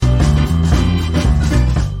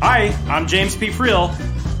Hi, I'm James P. Friel.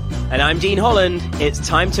 And I'm Dean Holland. It's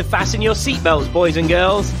time to fasten your seatbelts, boys and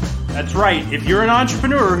girls. That's right. If you're an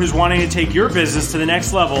entrepreneur who's wanting to take your business to the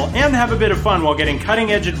next level and have a bit of fun while getting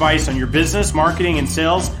cutting-edge advice on your business, marketing, and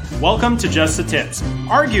sales, welcome to Just the Tips,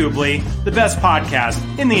 arguably the best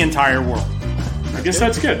podcast in the entire world. I guess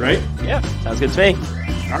that's good, right? Yeah, sounds good to me.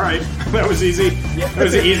 All right. That was easy. That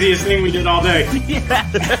was the easiest thing we did all day.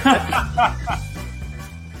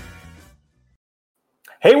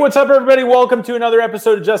 Hey, what's up, everybody? Welcome to another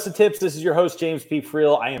episode of Just the Tips. This is your host, James P.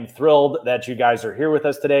 Friel. I am thrilled that you guys are here with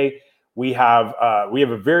us today. We have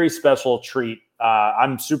a very special treat.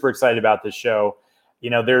 I'm super excited about this show.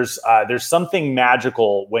 You know, there's something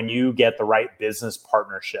magical when you get the right business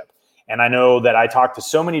partnership. And I know that I talk to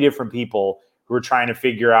so many different people who are trying to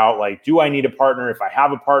figure out, like, do I need a partner? If I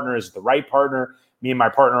have a partner, is it the right partner? Me and my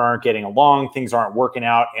partner aren't getting along. Things aren't working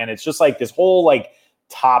out. And it's just like this whole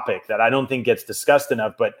topic that I don't think gets discussed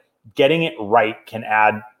enough, but getting it right can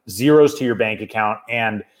add zeros to your bank account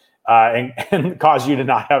and cause you to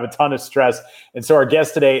not have a ton of stress. And so our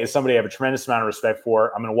guest today is somebody I have a tremendous amount of respect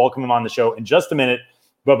for. I'm going to welcome him on the show in just a minute.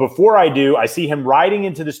 But before I do, I see him riding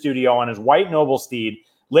into the studio on his white noble steed.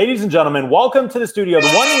 Ladies and gentlemen, welcome to the studio,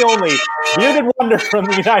 the one and only bearded wonder from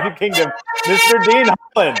the United Kingdom, Mr. Dean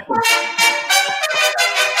Holland.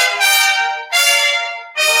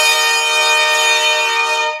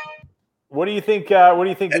 What do you think?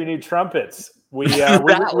 We need trumpets. We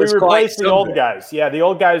replaced the old guys. Yeah, the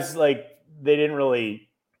old guys, they didn't really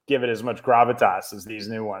give it as much gravitas as these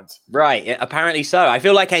new ones. Right. Yeah, apparently so. I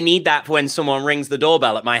feel like I need that for when someone rings the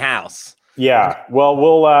doorbell at my house. Yeah. Well,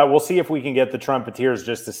 we'll see if we can get the trumpeters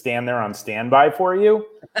just to stand there on standby for you.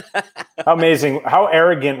 How amazing! How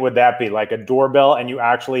arrogant would that be? Like a doorbell, and you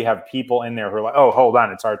actually have people in there who are like, "Oh, hold on,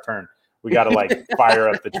 it's our turn. We got to fire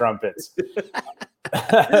up the trumpets."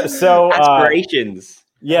 So aspirations.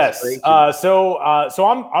 Yes. So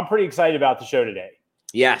I'm pretty excited about the show today.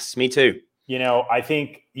 Yes, me too. You know, I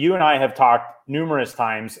think you and I have talked numerous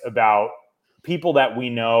times about people that we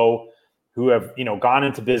know who have, gone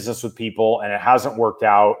into business with people and it hasn't worked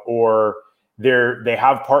out, or they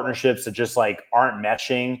have partnerships that just aren't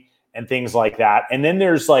meshing and things like that. And then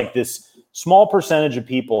there's this small percentage of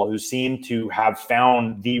people who seem to have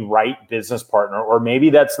found the right business partner, or maybe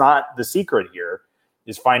that's not the secret here,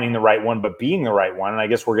 is finding the right one, but being the right one. And I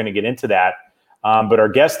guess we're going to get into that. But our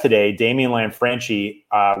guest today, Damian Lanfranchi,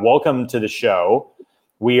 welcome to the show.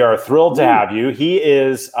 We are thrilled to have you. He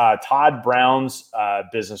is Todd Brown's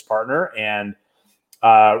business partner, and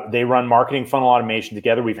they run Marketing Funnel Automation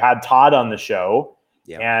together. We've had Todd on the show,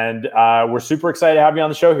 and we're super excited to have you on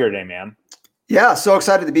the show here today, man. Yeah, so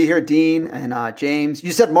excited to be here, Dean and James.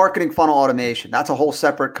 You said Marketing Funnel Automation. That's a whole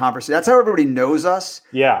separate conversation. That's how everybody knows us.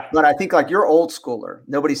 Yeah. But I think you're old schooler.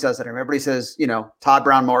 Nobody says that. Everybody says, Todd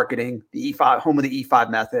Brown Marketing, the E5, home of the E5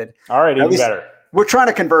 method. All right, even better. We're trying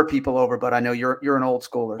to convert people over, but I know you're an old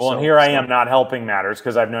schooler. Well, and here I am not helping matters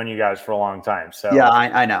because I've known you guys for a long time. So yeah,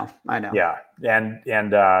 I know. Yeah, and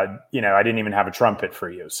I didn't even have a trumpet for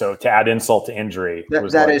you. So to add insult to injury,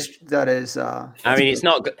 that is. I mean,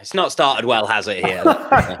 it's not started well, has it? Here,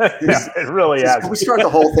 yeah, it really has. We start the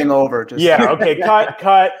whole thing over. Okay,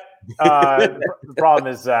 cut. The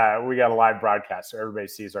problem is we got a live broadcast, so everybody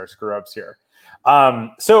sees our screw ups here.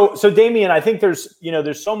 So Damian, I think there's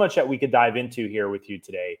so much that we could dive into here with you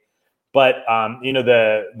today, but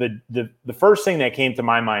the first thing that came to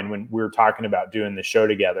my mind when we were talking about doing the show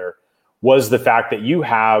together was the fact that you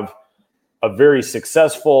have a very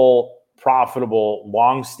successful, profitable,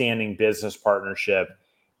 long-standing business partnership.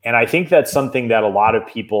 And I think that's something that a lot of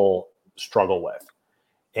people struggle with.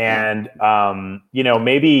 And,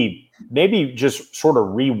 maybe just sort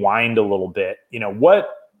of rewind a little bit,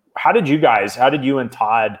 how did you and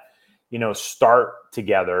Todd, start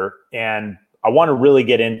together? And I want to really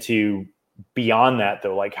get into beyond that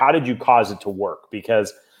though. How did you cause it to work?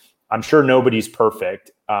 Because I'm sure nobody's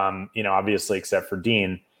perfect, obviously except for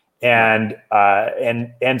Dean. And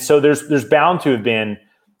so there's bound to have been,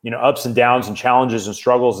 ups and downs and challenges and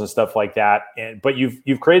struggles and stuff like that. But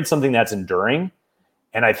you've created something that's enduring.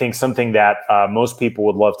 And I think something that most people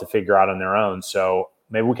would love to figure out on their own. So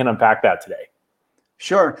maybe we can unpack that today.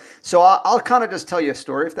 Sure. So I'll kind of just tell you a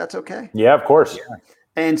story if that's okay. Yeah, of course. Yeah.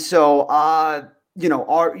 And so, how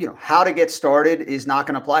to get started is not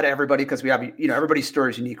going to apply to everybody because we have, everybody's story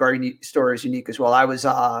is unique. Our story is unique as well. I was,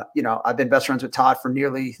 I've been best friends with Todd for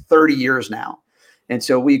nearly 30 years now. And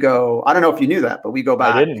so we go, I don't know if you knew that, but we go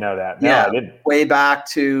back. I didn't know that. No, I didn't. Way back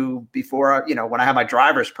to before, when I had my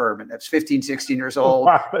driver's permit. That's 15, 16 years old.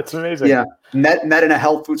 Wow, that's amazing. Yeah. Met in a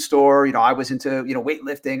health food store. I was into,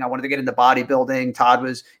 weightlifting. I wanted to get into bodybuilding. Todd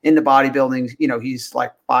was into bodybuilding. He's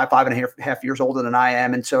like five and a half years older than I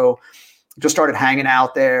am. And so just started hanging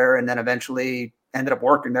out there, and then eventually ended up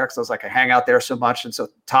working there because I was like, I hang out there so much. And so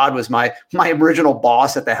Todd was my original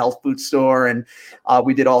boss at the health food store. And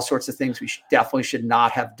we did all sorts of things we definitely should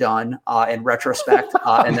not have done in retrospect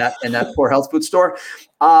in that poor health food store.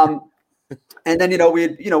 And then,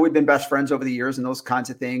 we'd been best friends over the years and those kinds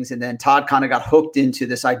of things. And then Todd kind of got hooked into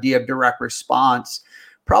this idea of direct response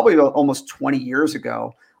probably almost 20 years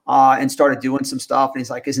ago and started doing some stuff. And he's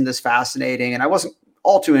like, isn't this fascinating? And I wasn't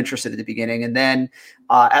all too interested at the beginning. And then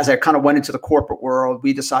as I kind of went into the corporate world,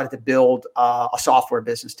 we decided to build a software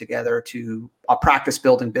business together, a practice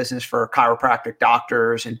building business for chiropractic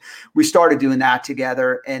doctors. And we started doing that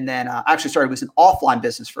together. And then it was an offline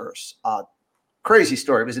business first. Crazy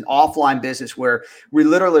story. It was an offline business where we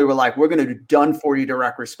literally were like, we're going to do done for you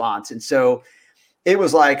direct response. And so it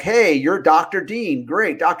was like, hey, you're Dr. Dean.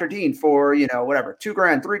 Great. Dr. Dean for, whatever,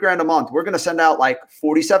 $2,000, $3,000 a month. We're going to send out like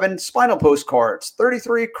 47 spinal postcards,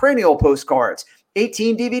 33 cranial postcards,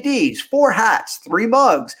 18 DVDs, 4 hats, 3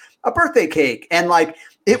 mugs, a birthday cake. And like,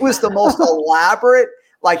 it was the most elaborate,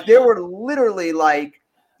 like there were literally like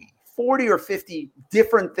 40 or 50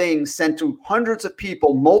 different things sent to hundreds of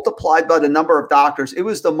people multiplied by the number of doctors. It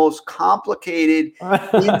was the most complicated,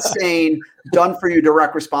 insane, done for you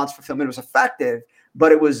direct response fulfillment. It was effective,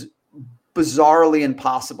 but it was bizarrely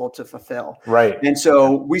impossible to fulfill. Right. And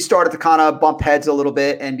so we started to kind of bump heads a little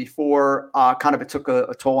bit. And before it took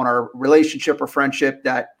a toll on our relationship or friendship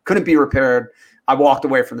that couldn't be repaired, I walked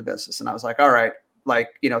away from the business. And I was like, all right,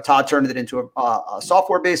 Todd turned it into a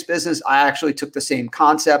software-based business. I actually took the same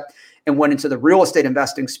concept and went into the real estate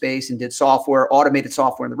investing space and did automated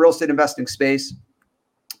software in the real estate investing space.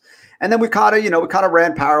 And then we kind of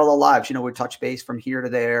ran parallel lives. We touched base from here to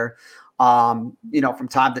there, from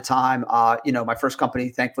time to time. My first company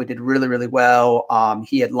thankfully did really, really well.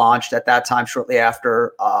 He had launched at that time shortly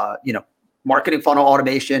after, marketing funnel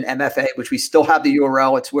automation, MFA, which we still have the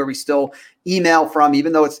URL. It's where we still email from,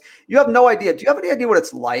 even though you have no idea. Do you have any idea what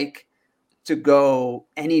it's like to go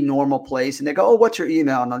any normal place and they go, oh, what's your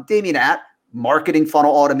email? And I'm Damien at marketing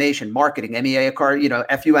funnel automation, marketing, FUNNEL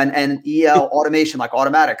automation, like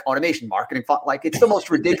automatic automation, marketing funnel. Like it's the most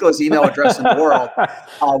ridiculous email address in the world,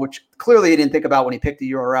 which clearly he didn't think about when he picked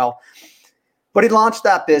the URL. But he launched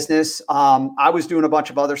that business. I was doing a bunch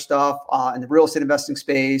of other stuff in the real estate investing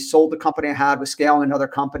space, sold the company I had, was scaling another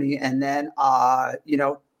company. And then,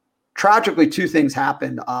 tragically, 2 things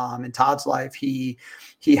happened in Todd's life. He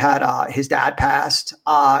had his dad passed,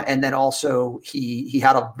 and then also he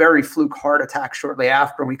had a very fluke heart attack shortly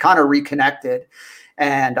after. And we kind of reconnected,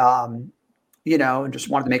 and and just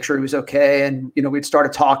wanted to make sure he was okay. And we'd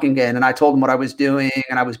started talking again, and I told him what I was doing,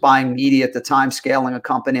 and I was buying media at the time, scaling a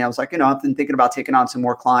company. I was like, I've been thinking about taking on some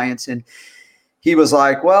more clients, and he was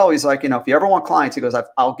like, well, if you ever want clients, he goes,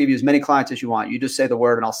 I'll give you as many clients as you want. You just say the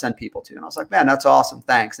word and I'll send people to you. And I was like, man, that's awesome.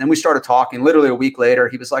 Thanks. And then we started talking. Literally a week later,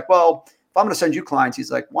 he was like, well, if I'm going to send you clients, he's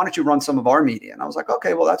like, why don't you run some of our media? And I was like,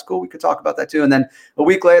 okay, well, that's cool. We could talk about that too. And then a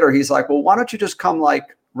week later, he's like, well, why don't you just come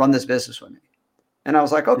run this business with me? And I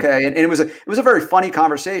was like, okay. And it was a very funny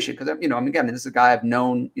conversation because, again, this is a guy I've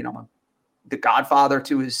known, the godfather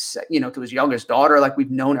to his youngest daughter. Like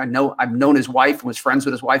I've known his wife and was friends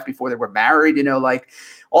with his wife before they were married, like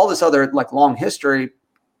all this other long history.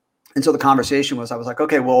 And so the conversation was, I was like,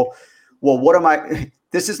 okay, well, what am I,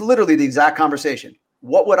 this is literally the exact conversation.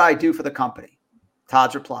 What would I do for the company?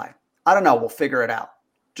 Todd's reply, I don't know. We'll figure it out.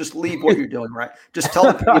 Just leave what you're doing, right? Just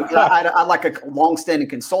tell them, I like a long-standing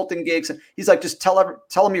consulting gigs. He's like, just tell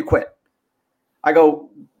them you quit. I go,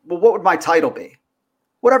 well, what would my title be?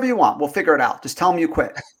 Whatever you want. We'll figure it out. Just tell them you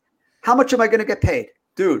quit. How much am I going to get paid?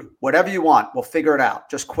 Dude, whatever you want. We'll figure it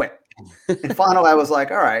out. Just quit. And finally, I was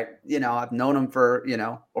like, all right, I've known him for,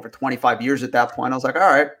 over 25 years at that point. I was like, all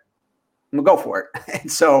right, I'm gonna go for it.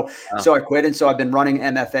 And so I quit. And so I've been running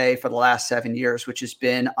MFA for the last 7 years, which has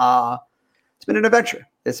been, it's been an adventure.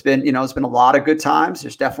 It's been, it's been a lot of good times.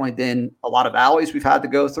 There's definitely been a lot of valleys we've had to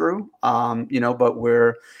go through, but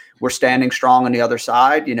we're standing strong on the other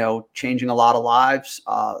side, changing a lot of lives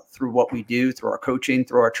through what we do, through our coaching,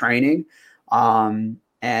 through our training. And,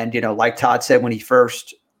 like Todd said, when he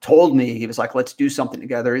first told me, he was like, let's do something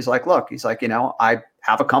together. He's like, look, I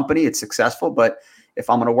have a company, it's successful, but if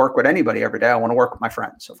I'm going to work with anybody every day, I want to work with my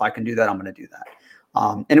friends. So if I can do that, I'm going to do that.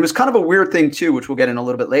 And it was kind of a weird thing too, which we'll get in a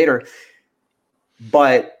little bit later.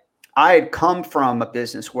 But I had come from a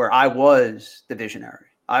business where I was the visionary.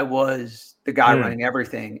 I was the guy running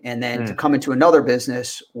everything. And then to come into another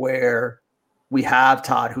business where we have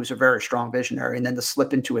Todd, who's a very strong visionary, and then to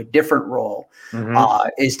slip into a different role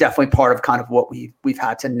is definitely part of kind of what we've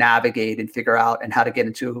had to navigate and figure out, and how to get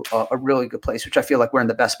into a really good place, which I feel like we're in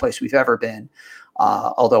the best place we've ever been.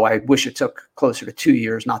 Although I wish it took closer to 2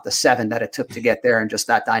 years, not the 7 that it took to get there, and just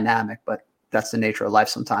that dynamic. But that's the nature of life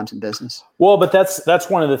sometimes in business. Well, but that's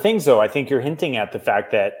one of the things, though. I think you're hinting at the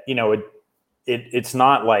fact that, it's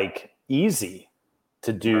not like easy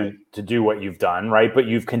to do what you've done, right? But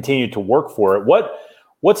you've continued to work for it.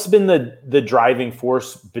 What's been the driving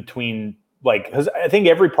force between, like, because I think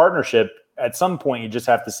every partnership at some point you just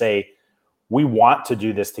have to say, we want to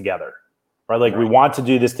do this together, right? Like we want to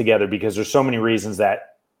do this together because there's so many reasons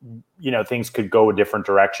that, things could go a different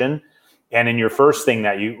direction. And in your first thing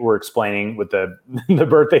that you were explaining with the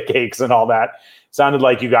birthday cakes and all that, sounded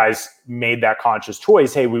like you guys made that conscious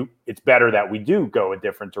choice. Hey, it's better that we do go a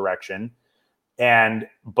different direction.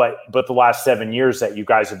 But the last 7 years that you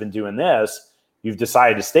guys have been doing this, you've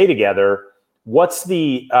decided to stay together. What's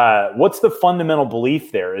the fundamental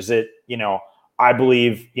belief there? Is it, I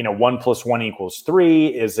believe, 1 + 1 = 3?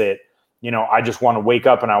 Is it, I just want to wake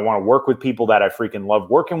up and I want to work with people that I freaking love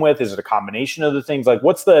working with? Is it a combination of the things? Like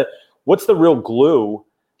what's the real glue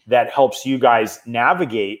that helps you guys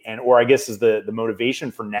navigate, or I guess is the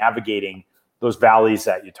motivation for navigating those valleys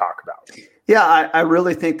that you talk about? Yeah, I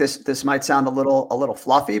really think this might sound a little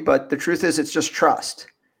fluffy, but the truth is it's just trust.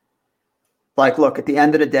 Like, look, at the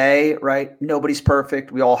end of the day, right? Nobody's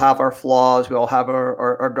perfect. We all have our flaws. We all have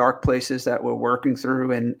our dark places that we're working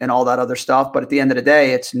through and all that other stuff. But at the end of the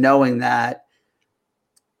day, it's knowing that,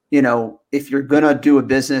 if you're going to do a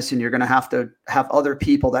business and you're going to have other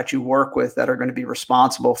people that you work with that are going to be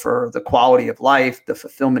responsible for the quality of life, the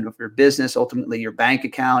fulfillment of your business, ultimately your bank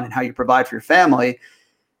account, and how you provide for your family,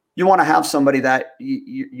 you want to have somebody that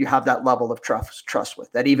you have that level of trust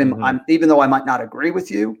with, that even though I might not agree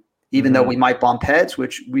with you, even though we might bump heads,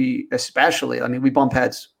 which we bump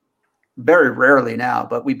heads very rarely now,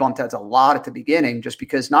 but we bumped heads a lot at the beginning,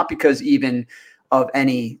 not because even of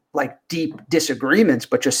any like deep disagreements,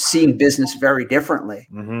 but just seeing business very differently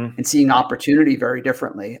and seeing opportunity very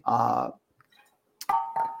differently. But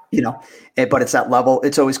it's that level.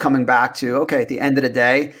 It's always coming back to, okay, at the end of the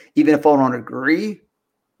day, even if I don't agree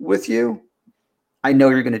with you, I know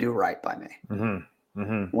you're going to do right by me.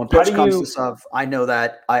 When push comes to shove, I know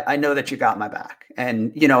that I know that you got my back.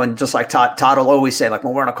 And, and just like Todd will always say, like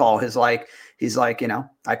when we're on a call, he's like,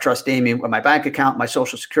 I trust Amy with my bank account, my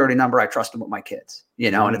social security number. I trust him with my kids,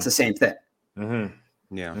 and it's the same thing.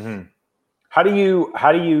 Yeah. How do you,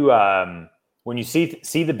 when you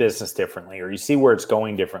see the business differently, or you see where it's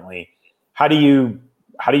going differently, how do you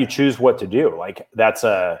choose what to do? Like that's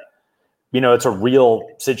it's a real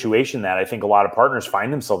situation that I think a lot of partners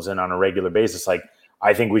find themselves in on a regular basis. Like,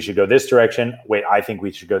 I think we should go this direction. Wait, I think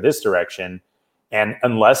we should go this direction. And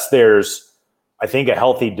unless there's, I think, a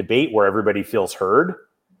healthy debate where everybody feels heard,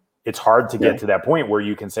 it's hard to get to that point where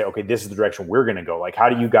you can say, okay, this is the direction we're going to go. Like, how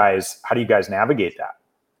do you guys navigate that?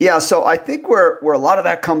 Yeah. So I think where a lot of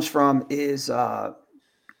that comes from is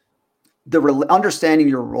understanding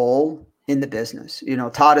your role in the business.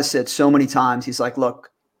 Todd has said so many times, he's like,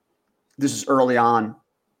 look, this is early on.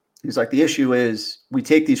 He's like, the issue is we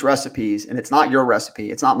take these recipes and it's not your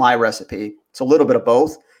recipe. It's not my recipe. It's a little bit of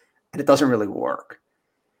both, and it doesn't really work.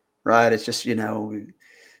 Right. It's just,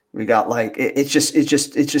 we got like, it's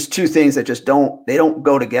just two things that don't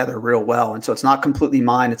go together real well. And so it's not completely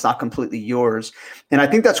mine. It's not completely yours. And I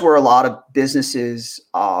think that's where a lot of businesses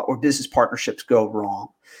or business partnerships go wrong.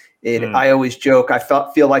 I always joke, I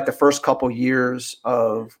feel like the first couple years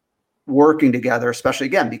of working together, especially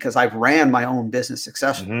again, because I've ran my own business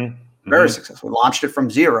successfully, very successfully, launched it from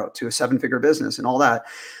 0 to a 7-figure business and all that.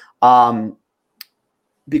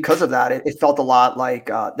 Because of that, it felt a lot like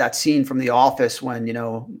that scene from The Office when,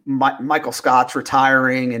 Michael Scott's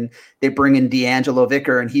retiring and they bring in D'Angelo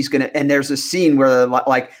Vicker and and there's a scene where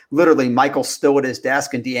like literally Michael's still at his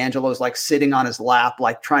desk and D'Angelo's like sitting on his lap,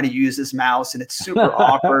 like trying to use his mouse, and it's super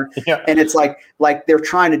awkward. And it's like they're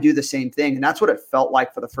trying to do the same thing. And that's what it felt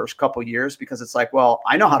like for the first couple of years, because it's like, well,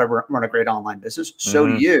 I know how to run a great online business. So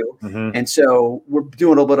do you. And so we're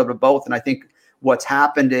doing a little bit of both. And I think what's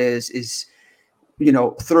happened is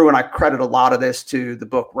and I credit a lot of this to the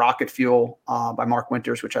book Rocket Fuel by Mark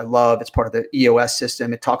Winters, which I love. It's part of the EOS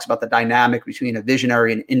system. It talks about the dynamic between a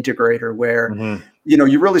visionary and integrator, where,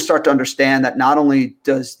 you really start to understand that not only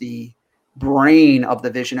does the brain of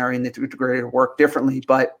the visionary and the integrator work differently,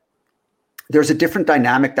 but there's a different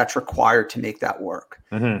dynamic that's required to make that work.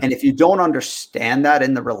 And if you don't understand that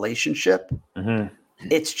in the relationship,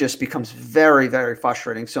 it just becomes very, very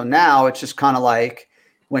frustrating. So now it's just kind of like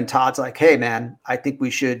when Todd's like, hey, man, I think we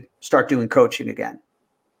should start doing coaching again.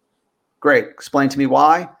 Great. Explain to me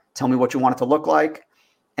why. Tell me what you want it to look like.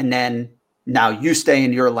 And then now you stay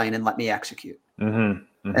in your lane and let me execute. And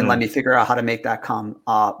let me figure out how to make that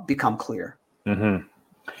become clear.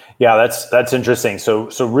 Yeah, that's interesting. So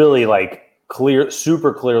really like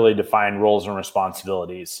super clearly defined roles and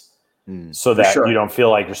responsibilities so that you don't feel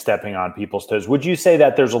like you're stepping on people's toes. Would you say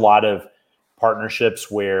that there's a lot of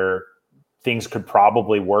partnerships where things could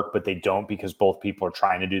probably work, but they don't because both people are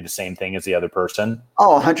trying to do the same thing as the other person?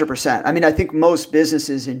 Oh, 100%. I mean, I think most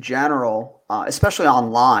businesses in general, especially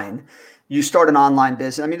online, you start an online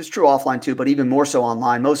business. I mean, it's true offline too, but even more so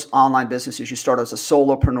online. Most online businesses, you start as a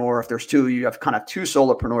solopreneur. If there's two, you have kind of two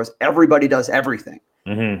solopreneurs. Everybody does everything.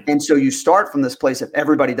 And so you start from this place of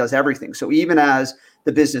everybody does everything. So even as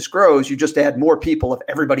the business grows, you just add more people of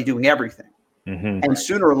everybody doing everything. And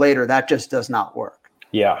sooner or later, that just does not work.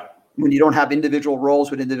 Yeah. When you don't have individual roles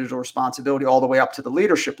with individual responsibility all the way up to the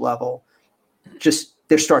leadership level, just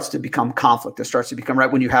there starts to become conflict. There starts to become,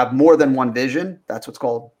 right, when you have more than one vision, that's what's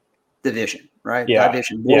called division, right?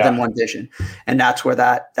 Division, more than one vision. And that's where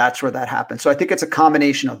that happens. So I think it's a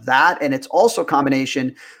combination of that. And it's also a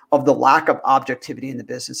combination of the lack of objectivity in the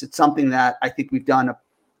business. It's something that I think we've done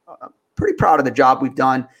pretty proud of the job we've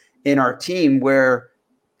done in our team, where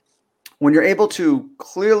when you're able to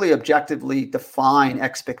clearly, objectively define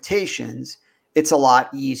expectations, it's a lot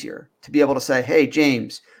easier to be able to say, hey,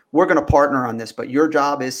 James, we're going to partner on this, but your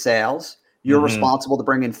job is sales. You're responsible to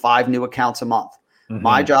bring in 5 new accounts a month.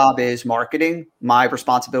 My job is marketing. My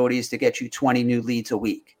responsibility is to get you 20 new leads a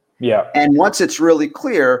week. Yeah. And once it's really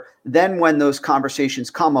clear, then when those conversations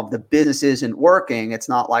come of the business isn't working, it's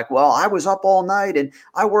not like, well, I was up all night and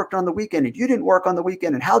I worked on the weekend and you didn't work on the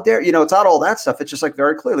weekend. And how dare, it's not all that stuff. It's just like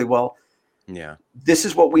very clearly, well, this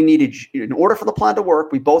is what we needed in order for the plan to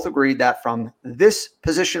work. We both agreed that from this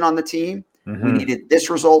position on the team, we needed this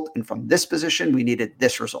result. And from this position, we needed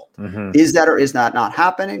this result. Is that or is that not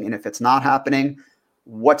happening? And if it's not happening,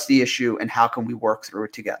 what's the issue and how can we work through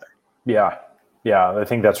it together? Yeah. Yeah. I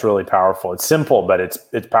think that's really powerful. It's simple, but it's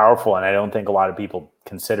powerful. And I don't think a lot of people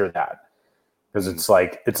consider that because it's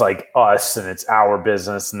like us and it's our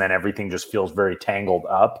business. And then everything just feels very tangled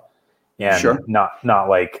up and not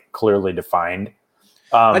like clearly defined.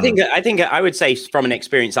 I think I would say from an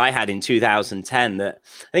experience I had in 2010 that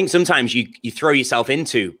I think sometimes you throw yourself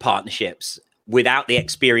into partnerships without the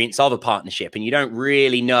experience of a partnership and you don't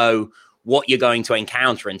really know what you're going to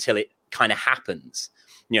encounter until it kind of happens.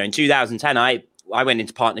 In 2010, I went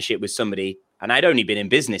into partnership with somebody and I'd only been in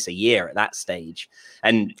business a year at that stage.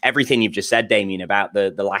 And everything you've just said, Damien, about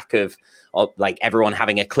the lack of like everyone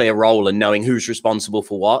having a clear role and knowing who's responsible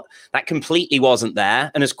for what, that completely wasn't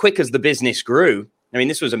there. And as quick as the business grew, I mean,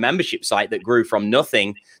 this was a membership site that grew from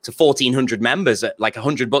nothing to 1,400 members at like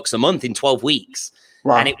 $100 a month in 12 weeks.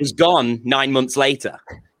 Wow. And it was gone 9 months later.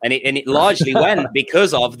 And it largely went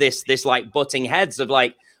because of this like butting heads of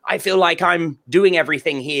like, I feel like I'm doing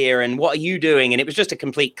everything here. And what are you doing? And it was just a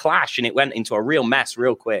complete clash and it went into a real mess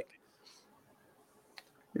real quick.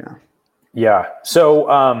 Yeah. Yeah. So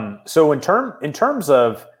in terms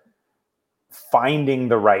of finding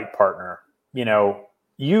the right partner,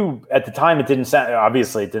 you at the time, it didn't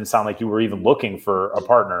sound like you were even looking for a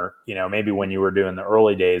partner, maybe when you were doing the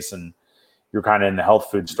early days and you're kind of in the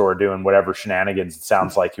health food store doing whatever shenanigans it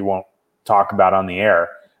sounds like you won't talk about on the air.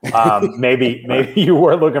 Maybe you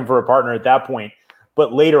were looking for a partner at that point,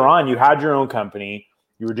 but later on you had your own company,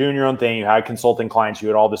 you were doing your own thing, you had consulting clients, you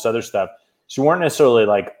had all this other stuff. So you weren't necessarily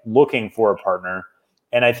like looking for a partner.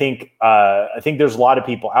 And I think there's a lot of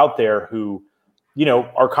people out there who,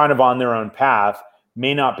 are kind of on their own path,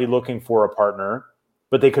 may not be looking for a partner,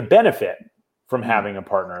 but they could benefit from having a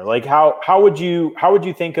partner. Like how would you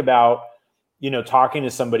think about, talking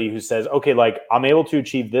to somebody who says, okay, like I'm able to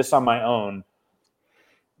achieve this on my own.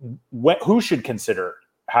 Who should consider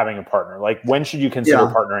having a partner? Like when should you consider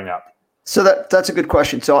partnering up? So that's a good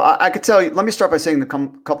question. So I could tell you, let me start by saying a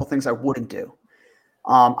couple things I wouldn't do.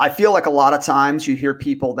 I feel like a lot of times you hear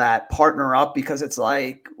people that partner up because it's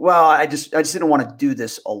like, well, I just didn't want to do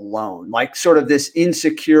this alone. Like sort of this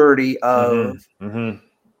insecurity of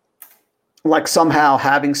like somehow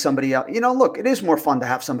having somebody else, look, it is more fun to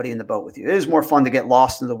have somebody in the boat with you. It is more fun to get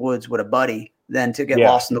lost in the woods with a buddy than to get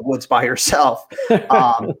lost in the woods by yourself.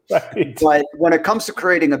 Right. But when it comes to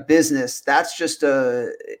creating a business, that's just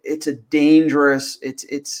it's a dangerous,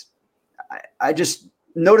 I just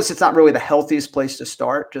notice it's not really the healthiest place to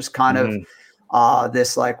start. Just kind of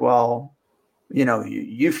this like, well,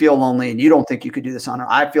 you feel lonely and you don't think you could do this on it.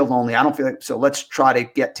 I feel lonely. I don't feel like, so let's try to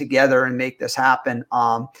get together and make this happen.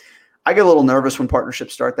 I get a little nervous when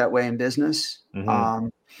partnerships start that way in business.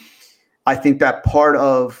 I think that part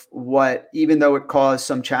of what, even though it caused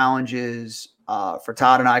some challenges for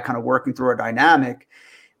Todd and I kind of working through our dynamic,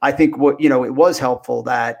 I think it was helpful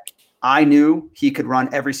that I knew he could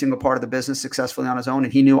run every single part of the business successfully on his own,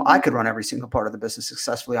 and he knew I could run every single part of the business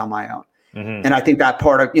successfully on my own. And I think that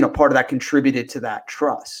part of that contributed to that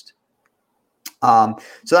trust. So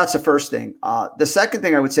that's the first thing. The second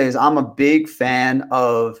thing I would say is I'm a big fan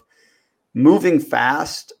of moving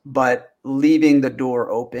fast, but leaving the door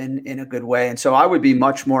open in a good way. And so I would be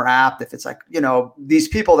much more apt if it's like, these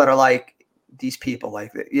people that are like,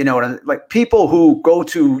 like people who go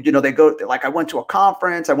to, they go like, I went to a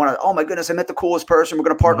conference. I want to, oh my goodness, I met the coolest person. We're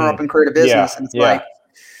going to partner up and create a business. And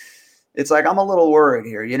it's like, I'm a little worried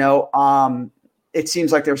here, it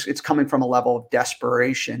seems like it's coming from a level of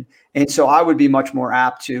desperation. And so I would be much more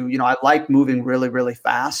apt to, I like moving really, really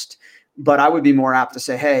fast, but I would be more apt to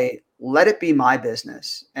say, hey, let it be my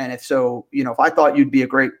business. And if so, if I thought you'd be a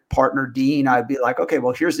great partner, Dean, I'd be like, okay,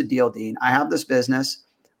 well, here's the deal, Dean. I have this business.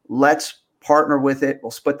 Let's partner with it. We'll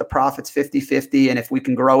split the profits 50-50. And if we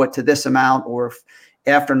can grow it to this amount, or if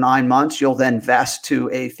after 9 months, you'll then vest to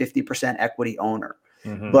a 50% equity owner.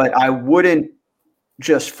 But I wouldn't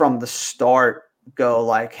just from the start go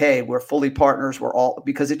like, hey, we're fully partners. We're all,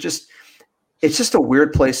 because it's just a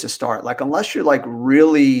weird place to start. Like, unless you're like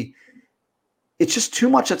really, it's just too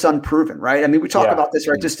much that's unproven, right? I mean, we talk about this,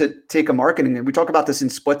 right? Just to take a marketing, and we talk about this in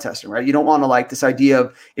split testing, right? You don't want to like this idea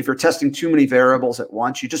of if you're testing too many variables at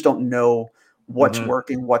once, you just don't know what's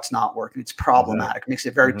working, what's not working. It's problematic. It makes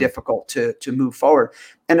it very difficult to move forward.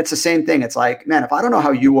 And it's the same thing. It's like, man, if I don't know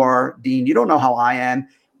how you are, Dean, you don't know how I am.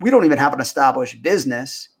 We don't even have an established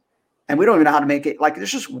business, and we don't even know how to make it. Like,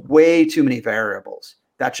 there's just way too many variables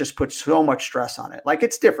that just put so much stress on it. Like,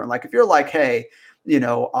 it's different. Like, if you're like, hey, you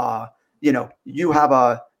have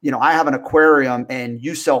I have an aquarium and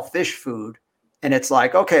you sell fish food, and it's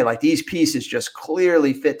like, okay, like these pieces just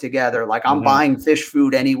clearly fit together. Like, I'm buying fish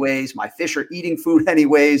food anyways. My fish are eating food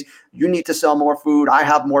anyways. You need to sell more food. I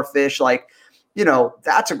have more fish. Like,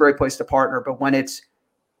 that's a great place to partner. But when it's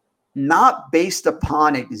not based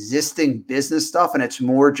upon existing business stuff, and it's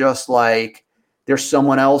more just like there's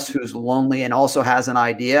someone else who's lonely and also has an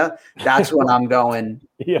idea, that's when I'm going,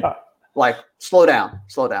 like, slow down.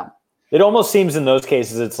 It almost seems in those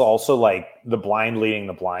cases, it's also like the blind leading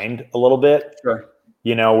the blind a little bit, Sure.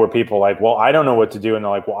 Where people are like, well, I don't know what to do. And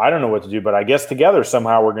they're like, well, I don't know what to do, but I guess together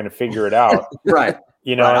somehow we're going to figure it out. Right.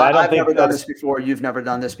 And I don't I've think never done this before. You've never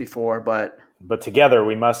done this before, but together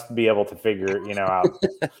we must be able to figure, out.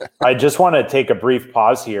 I just want to take a brief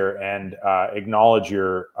pause here and acknowledge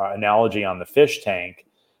your analogy on the fish tank,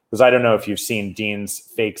 because I don't know if you've seen Dean's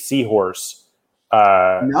fake seahorse.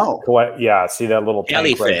 No. See that little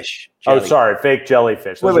jellyfish. Oh, sorry, fake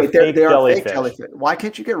jellyfish. Wait, they are fake jellyfish. Why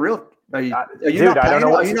can't you get real? Are you dude, not I don't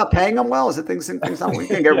know. Are you not paying them well? Is it things not? We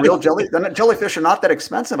can get real jelly. Jellyfish are not that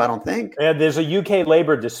expensive, I don't think. And there's a UK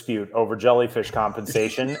labor dispute over jellyfish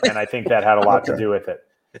compensation, and I think that had a lot to do with it.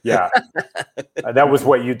 Yeah, that was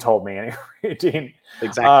what you told me anyway, Dean.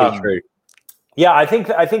 Exactly true. Yeah, I think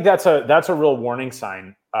that's a real warning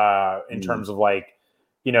sign in terms of like,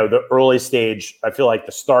 the early stage. I feel like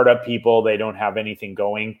the startup people, they don't have anything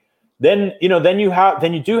going. Then you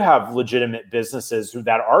do have legitimate businesses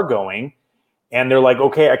that are going, and they're like,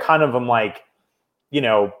 okay, I kind of am like,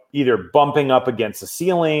 either bumping up against the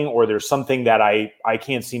ceiling, or there's something that I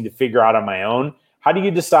can't seem to figure out on my own. How do you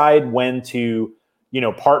decide when to,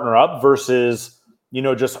 partner up versus,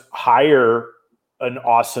 just hire an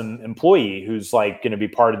awesome employee who's like going to be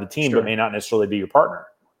part of the team, but may not necessarily be your partner?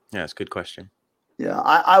 Yeah, it's a good question. Yeah,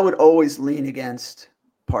 I would always lean against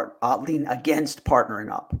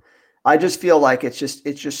partnering up. I just feel like it's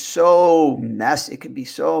just so messy. It can be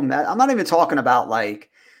so messy. I'm not even talking about like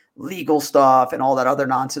legal stuff and all that other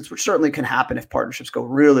nonsense, which certainly can happen if partnerships go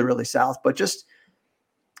really, really south. But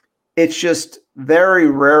it's just very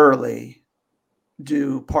rarely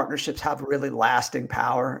do partnerships have really lasting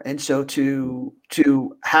power. And so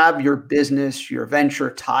to have your business, your venture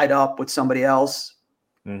tied up with somebody else,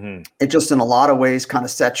 it just in a lot of ways kind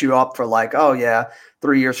of sets you up for like, oh yeah,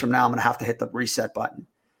 3 years from now, I'm going to have to hit the reset button.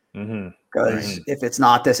 Because if it's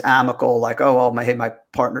not this amicable, like, oh, well, my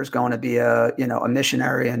partner's going to be a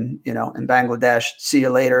missionary in Bangladesh. See you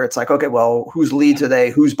later. It's like, okay, well, whose leads are they?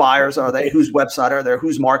 Whose buyers are they? Whose website are there?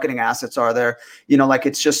 Whose marketing assets are there? Like,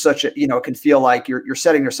 it's just such a, it can feel like you're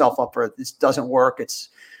setting yourself up for this doesn't work.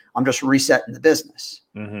 I'm just resetting the business.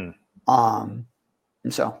 And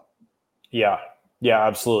so. Yeah. Yeah,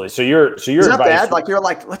 absolutely. So your Is that bad? Like, you're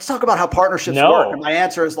like, let's talk about how partnerships work. And my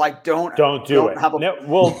answer is like, don't do it.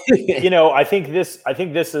 Well, I think this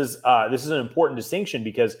is an important distinction,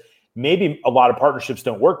 because maybe a lot of partnerships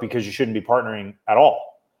don't work because you shouldn't be partnering at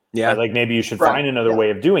all. Yeah. Right? Like, maybe you should find another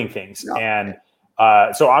way of doing things. No. And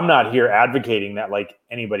so I'm not here advocating that like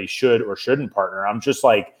anybody should or shouldn't partner. I'm just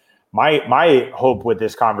like, my hope with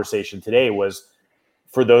this conversation today was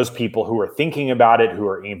for those people who are thinking about it, who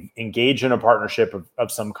are engaged in a partnership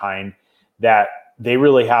of some kind, that they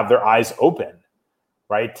really have their eyes open,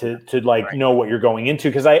 right? To know what you're going into.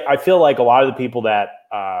 Because I feel like a lot of the people that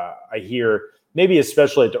I hear, maybe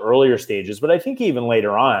especially at the earlier stages, but I think even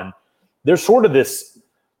later on, there's sort of this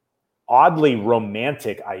oddly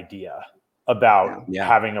romantic idea about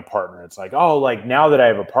having a partner. It's like, oh, like now that I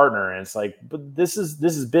have a partner, and it's like, but this is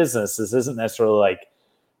business. This isn't necessarily like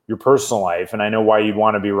your personal life. And I know why you'd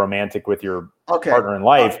want to be romantic with your partner in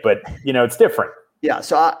life, but it's different. Yeah.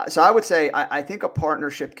 So I would say, I think a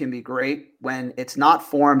partnership can be great when it's not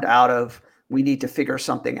formed out of, we need to figure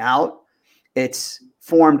something out. It's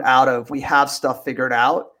formed out of, we have stuff figured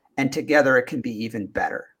out, and together it can be even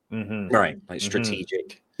better. Mm-hmm. Right. Like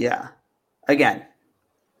strategic. Yeah. Again,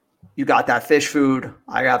 you got that fish food.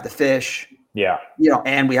 I have the fish. Yeah.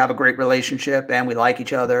 And we have a great relationship and we like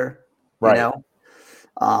each other. Right.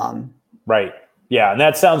 Right. Yeah. And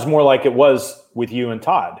that sounds more like it was with you and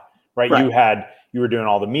Todd, right? You were doing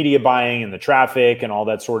all the media buying and the traffic and all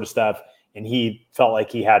that sort of stuff. And he felt like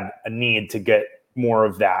he had a need to get more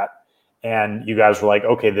of that. And you guys were like,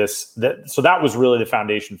 okay, so that was really the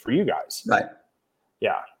foundation for you guys. Right.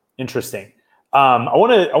 Yeah. Interesting. I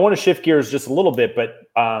want to shift gears just a little bit, but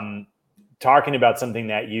talking about something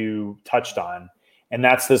that you touched on, and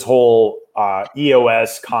that's this whole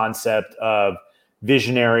EOS concept of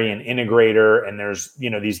visionary and integrator. And there's,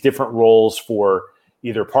 these different roles for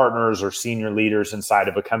either partners or senior leaders inside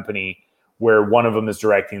of a company, where one of them is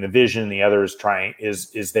directing the vision, the other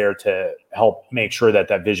is there to help make sure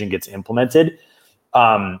that vision gets implemented.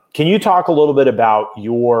 Can you talk a little bit about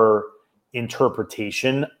your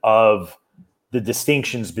interpretation of the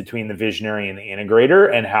distinctions between the visionary and the integrator,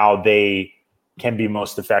 and how they can be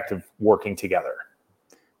most effective working together?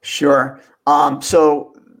 Sure.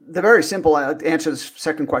 So the very simple answer to the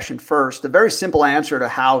second question first, the very simple answer to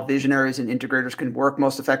how visionaries and integrators can work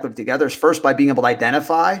most effectively together is first by being able to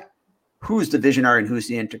identify who's the visionary and who's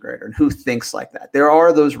the integrator and who thinks like that. There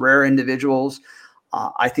are those rare individuals.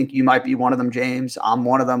 I think you might be one of them, James. I'm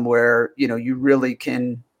one of them, where, you really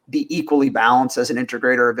can be equally balanced as an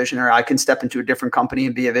integrator or a visionary. I can step into a different company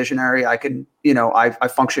and be a visionary. I can, I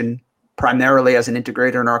function primarily as an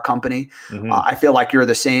integrator in our company. Mm-hmm. I feel like you're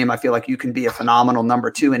the same. I feel like you can be a phenomenal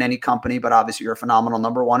number 2 in any company, but obviously you're a phenomenal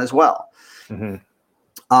number 1 as well.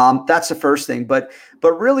 Mm-hmm. That's the first thing. But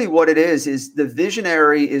really what it is the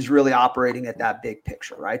visionary is really operating at that big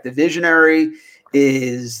picture, right? The visionary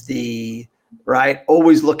is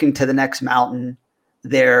always looking to the next mountain.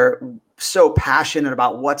 They're so passionate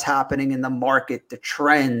about what's happening in the market, the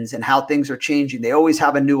trends, and how things are changing. They always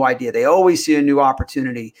have a new idea. They always see a new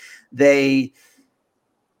opportunity. They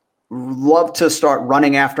love to start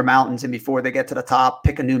running after mountains, and before they get to the top,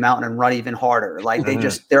 pick a new mountain and run even harder. Like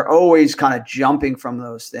they're always kind of jumping from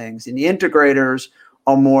those things. And the integrators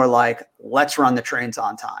are more like, let's run the trains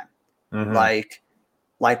on time. Mm-hmm. Like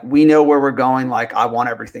we know where we're going. Like, I want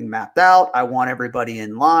everything mapped out. I want everybody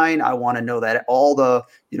in line. I want to know that all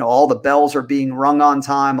the bells are being rung on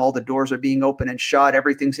time. All the doors are being open and shut.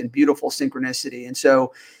 Everything's in beautiful synchronicity. And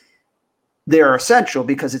so they're essential,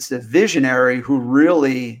 because it's the visionary who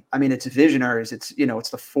really, it's visionaries. It's, it's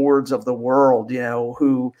the Fords of the world,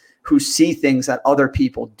 who see things that other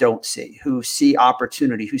people don't see, who see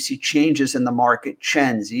opportunity, who see changes in the market,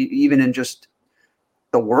 trends, even in just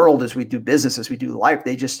the world as we do business, as we do life.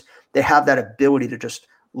 They have that ability to just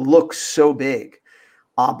look so big.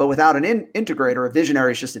 But without an integrator, a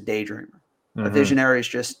visionary is just a daydreamer. Mm-hmm. A visionary is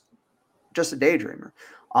just a daydreamer.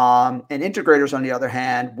 And integrators, on the other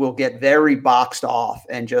hand, will get very boxed off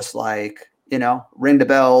and just ring the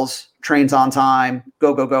bells, trains on time,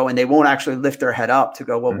 go. And they won't actually lift their head up to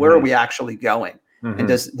go, well, where are we actually going? Mm-hmm. And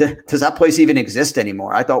does that place even exist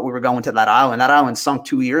anymore? I thought we were going to that island. That island sunk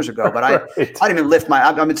 2 years ago, but I didn't even lift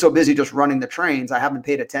I've been so busy just running the trains. I haven't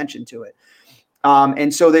paid attention to it.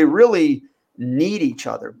 And so they really need each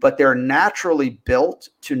other, but they're naturally built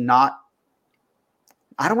to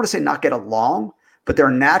I don't want to say not get along, but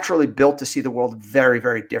they're naturally built to see the world very,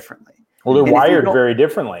 very differently. Well, they're wired very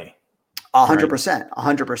differently.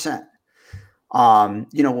 100%.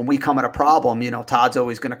 When we come at a problem, Todd's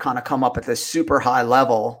always going to kind of come up at this super high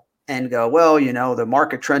level and go, well, the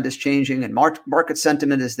market trend is changing and market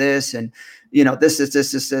sentiment is this, and this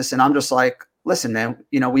is this. And I'm just like, listen, man,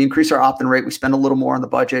 we increase our opt-in rate. We spend a little more on the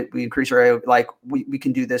budget. We increase our, we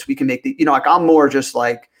can do this. We can make I'm more just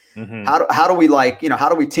like, how do we how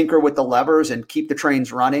do we tinker with the levers and keep the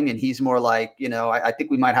trains running? And he's more like, I think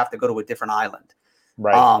we might have to go to a different island.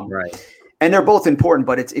 Right. Right. And they're both important,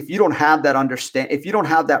 but if you don't have that if you don't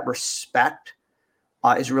have that respect,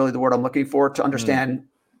 is really the word I'm looking for, to understand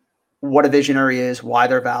what a visionary is, why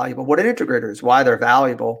they're valuable, what an integrator is, why they're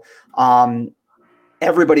valuable.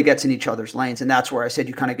 Everybody gets in each other's lanes. And that's where I said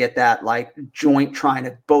you kind of get that like joint trying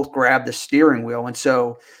to both grab the steering wheel. And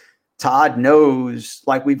so Todd knows,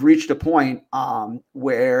 like, we've reached a point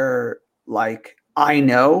where, like, I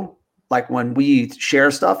know, like, when we share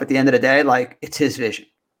stuff at the end of the day, like, it's his vision.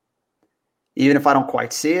 Even if I don't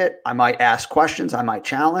quite see it, I might ask questions, I might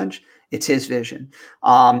challenge. It's his vision.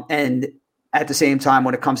 And at the same time,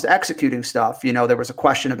 when it comes to executing stuff, there was a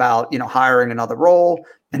question about, hiring another role.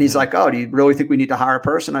 And he's like, oh, do you really think we need to hire a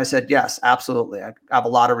person? I said, yes, absolutely. I have a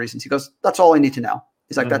lot of reasons. He goes, that's all I need to know.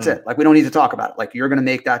 He's like, that's it. Like, we don't need to talk about it. Like, you're going to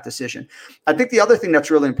make that decision. I think the other thing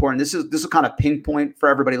that's really important, this is kind of pinpoint for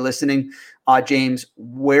everybody listening, James,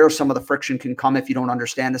 where some of the friction can come if you don't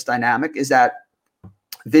understand this dynamic, is that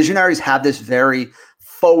visionaries have this very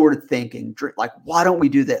forward thinking, like, why don't we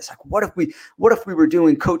do this? Like, what if we were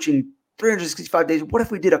doing coaching 365 days? What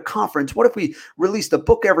if we did a conference? What if we released a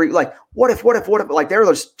book what if, like, they're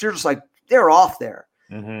just like, they're off there.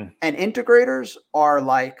 And integrators are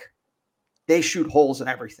like, they shoot holes in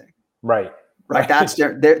everything. Right. That's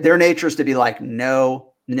their nature is to be like,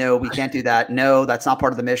 no, we can't do that. No, that's not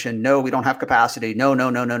part of the mission. No, we don't have capacity. No.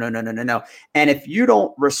 And if you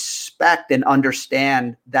don't respect and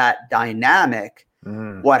understand that dynamic,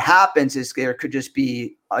 what happens is there could just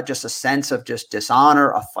be just a sense of just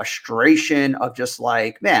dishonor, a frustration of just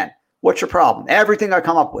like, man, what's your problem? Everything I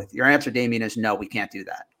come up with, your answer, Damien, is no, we can't do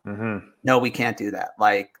that. No, we can't do that.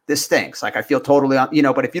 Like, this stinks. Like, I feel totally,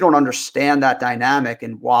 but if you don't understand that dynamic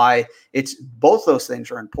and why it's both those things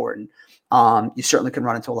are important, you certainly can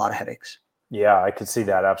run into a lot of headaches. Yeah, I could see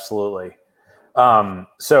that. Absolutely.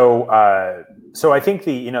 So I think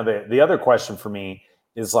the other question for me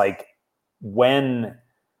is like, when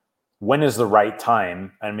is the right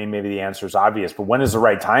time? I mean, maybe the answer is obvious, but when is the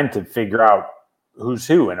right time to figure out who's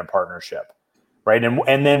who in a partnership, right?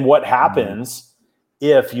 And then what happens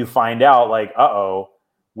if you find out, like,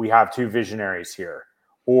 we have two visionaries here,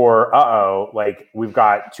 or like, we've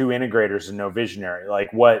got two integrators and no visionary.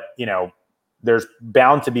 Like, what, there's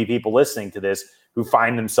bound to be people listening to this who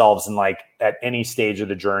find themselves in, like, at any stage of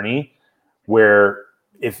the journey where,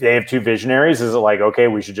 if they have two visionaries, is it like, okay,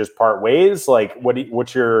 we should just part ways? Like,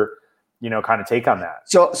 what's your, kind of take on that?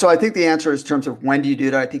 So I think the answer is, in terms of when do you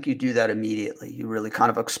do that? I think you do that immediately. You really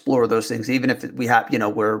kind of explore those things, even if we have,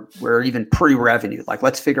 we're even pre-revenue. Like,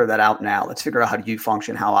 let's figure that out now. Let's figure out how you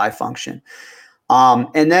function, how I function.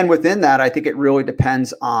 And then within that, I think it really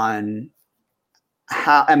depends on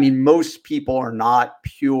most people are not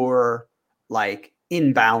pure, like,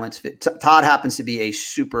 imbalance. Todd happens to be a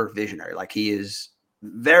super visionary. Like, he is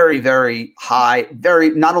very, very high,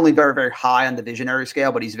 not only very, very high on the visionary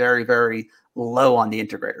scale, but he's very, very low on the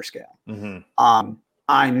integrator scale.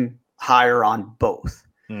 I'm higher on both.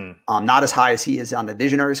 Not as high as he is on the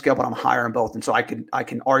visionary scale, but I'm higher in both. And so I can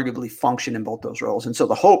arguably function in both those roles. And so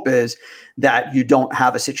the hope is that you don't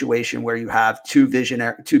have a situation where you have two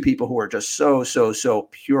people who are just so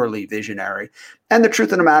purely visionary. And the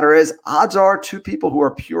truth of the matter is, odds are two people who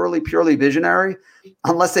are purely visionary,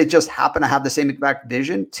 unless they just happen to have the same exact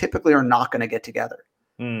vision, typically are not going to get together.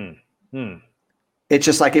 It's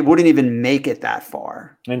just like, it wouldn't even make it that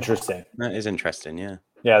far. Interesting. That is interesting. Yeah.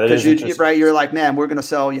 Yeah, that is interesting. Right. You're like, man, we're going to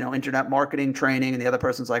sell, internet marketing training. And the other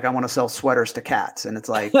person's like, I want to sell sweaters to cats. And it's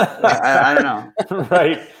like, I don't know.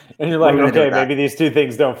 Right. And you're like, okay, maybe these two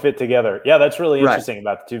things don't fit together. Yeah, that's really interesting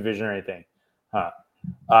about the two visionary thing.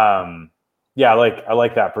 Yeah, I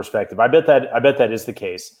like that perspective. I bet that is the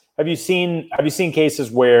case. Have you seen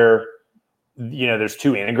cases where, there's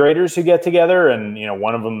two integrators who get together and,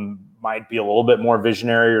 one of them might be a little bit more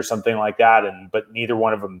visionary or something like that, but neither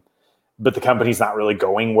one of them, but the company's not really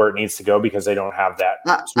going where it needs to go because they don't have that.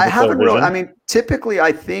 I haven't really. I mean, typically,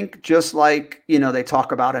 I think just like, they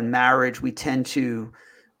talk about in marriage, we tend to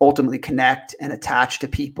ultimately connect and attach to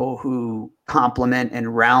people who complement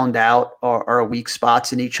and round out our weak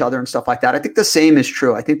spots in each other and stuff like that. I think the same is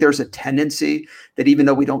true. I think there's a tendency that, even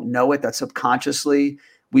though we don't know it, that subconsciously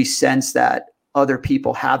we sense that other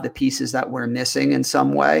people have the pieces that we're missing in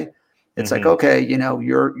some way. It's like, okay,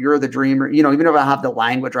 you're the dreamer, even if I have the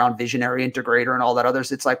language around visionary integrator and all that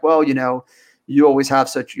others, it's like, well, you always have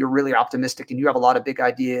you're really optimistic and you have a lot of big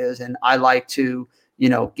ideas. And I like to,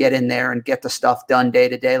 get in there and get the stuff done day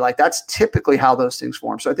to day. Like that's typically how those things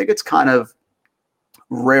form. So I think it's kind of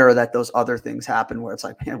rare that those other things happen where it's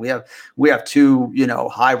like, man, we have two,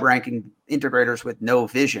 high ranking integrators with no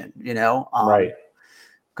vision, right.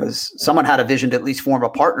 Because someone had a vision to at least form a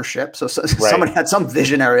partnership. So somebody had some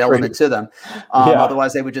visionary element to them.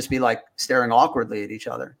 Otherwise they would just be like staring awkwardly at each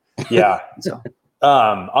other. Yeah. So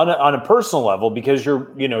on a personal level, because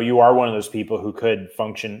you are one of those people who could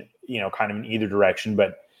function, kind of in either direction,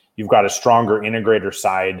 but you've got a stronger integrator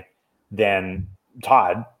side than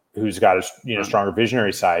Todd, who's got a stronger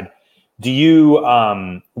visionary side. Do you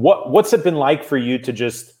what's it been like for you to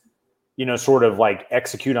just sort of like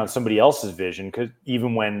execute on somebody else's vision? Because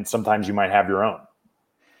even when sometimes you might have your own.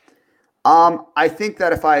 I think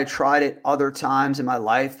that if I had tried it other times in my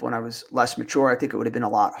life when I was less mature, I think it would have been a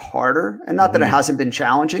lot harder. And not that it hasn't been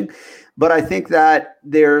challenging, but I think that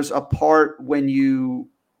there's a part when you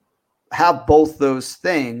have both those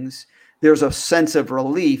things, there's a sense of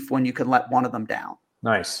relief when you can let one of them down.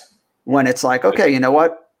 Nice. When it's like, okay, you know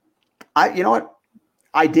what?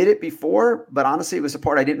 I did it before, but honestly, it was the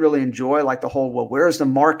part I didn't really enjoy, like the whole, well, where's the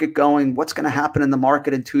market going? What's going to happen in the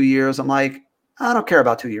market in 2 years? I'm like, I don't care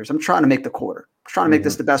about 2 years. I'm trying to make the quarter. I'm trying to make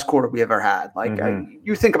this the best quarter we ever had. Like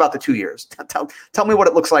you think about the 2 years, tell me what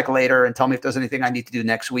it looks like later and tell me if there's anything I need to do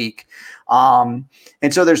next week. And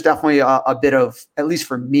so there's definitely a bit of, at least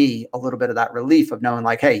for me, a little bit of that relief of knowing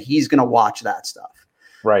like, hey, he's going to watch that stuff.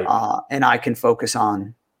 Right. And I can focus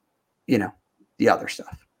on, the other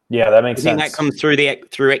stuff. Yeah, that makes sense. I think that comes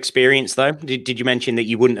through experience, though. Did you mention that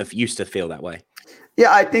you wouldn't have used to feel that way?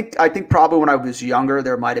 Yeah, I think probably when I was younger,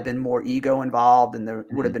 there might have been more ego involved, and there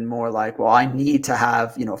would have been more like, well, I need to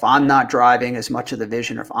have, if I'm not driving as much of the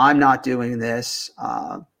vision, or if I'm not doing this,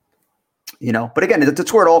 But again,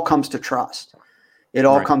 that's where it all comes to trust. It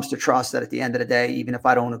all comes to trust that at the end of the day, even if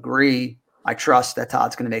I don't agree, I trust that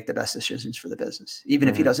Todd's going to make the best decisions for the business. Even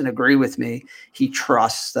if he doesn't agree with me, he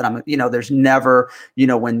trusts that I'm, there's never,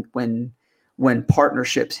 when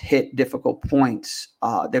partnerships hit difficult points,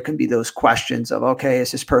 there can be those questions of, okay,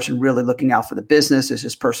 is this person really looking out for the business? Is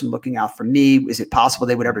this person looking out for me? Is it possible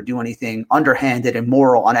they would ever do anything underhanded,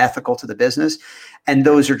 immoral, unethical to the business? And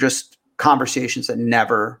those are just conversations that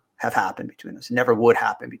never have happened between us, never would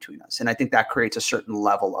happen between us. And I think that creates a certain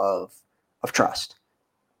level of trust.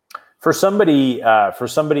 For somebody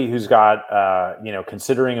who's got,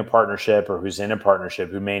 considering a partnership or who's in a partnership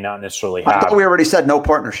who may not necessarily have. I thought we already said no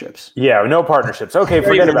partnerships. Yeah, no partnerships. Okay,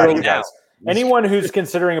 forget about it, guys. Anyone who's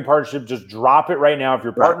considering a partnership, just drop it right now. If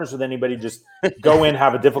you're partners with anybody, just go in,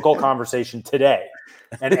 have a difficult conversation today,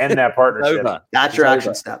 and end that partnership. That's your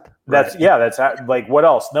action step. That's like what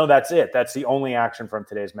else? No, that's it. That's the only action from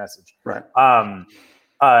today's message. Right.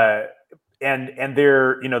 And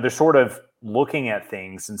they're sort of looking at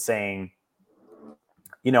things and saying,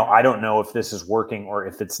 I don't know if this is working or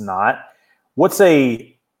if it's not. What's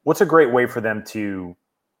a great way for them to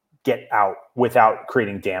get out without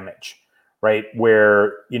creating damage, right?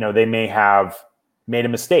 Where, they may have made a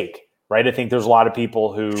mistake, right? I think there's a lot of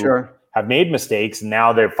people who have made mistakes and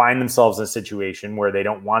now they find themselves in a situation where they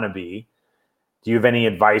don't want to be. Do you have any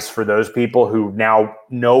advice for those people who now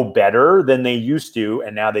know better than they used to,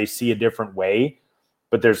 and now they see a different way,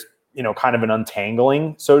 but there's, kind of an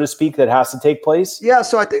untangling, so to speak, that has to take place? Yeah.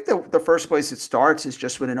 So I think the first place it starts is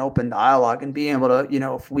just with an open dialogue and being able to,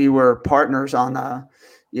 if we were partners on on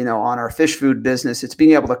our fish food business, it's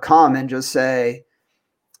being able to come and just say,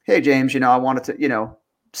 hey, James, I wanted to,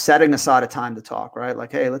 setting aside a time to talk, right?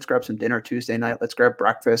 Like, hey, let's grab some dinner Tuesday night. Let's grab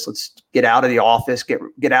breakfast. Let's get out of the office,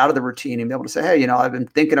 get out of the routine and be able to say, hey, I've been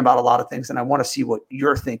thinking about a lot of things and I want to see what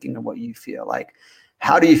you're thinking and what you feel like.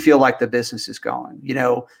 How do you feel like the business is going?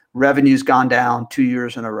 Revenue's gone down 2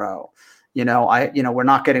 years in a row. We're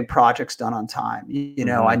not getting projects done on time.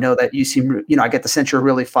 I know that you seem, I get the sense you're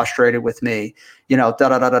really frustrated with me,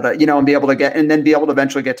 and be able to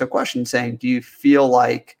eventually get to a question saying, do you feel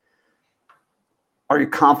like, are you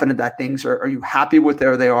confident that things are you happy with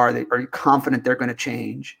where they are? Are you confident they're going to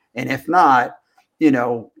change? And if not,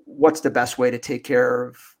 what's the best way to take care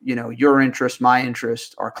of, your interest, my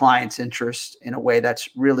interest, our client's interest in a way that's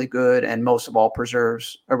really good and most of all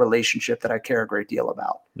preserves a relationship that I care a great deal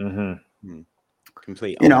about.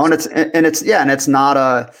 Complete. And it's not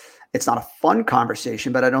a fun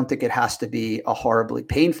conversation, but I don't think it has to be a horribly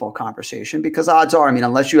painful conversation because odds are,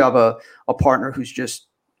 unless you have a partner who's just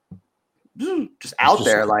out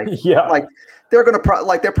there, like they're going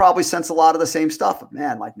to they probably sense a lot of the same stuff.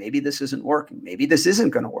 Man, like maybe this isn't working. Maybe this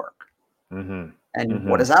isn't going to work. And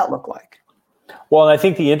what does that look like? Well, and I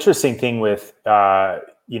think the interesting thing with,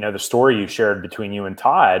 the story you shared between you and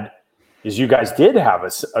Todd is you guys did have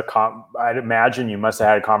I'd imagine you must have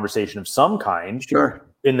had a conversation of some kind. Sure.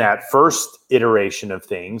 In that first iteration of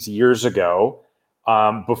things years ago,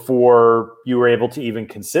 before you were able to even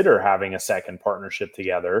consider having a second partnership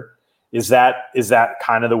together. Is that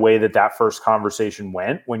kind of the way that first conversation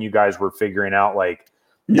went when you guys were figuring out like,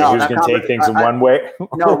 no, who's going to take things in one way?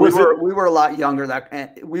 No, we were a lot younger.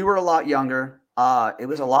 We were a lot younger. It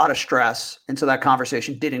was a lot of stress. And so that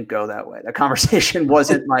conversation didn't go that way. That conversation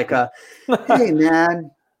wasn't like hey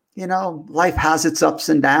man, life has its ups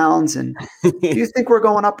and downs. And do you think we're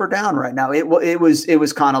going up or down right now? It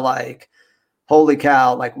was kind of like, holy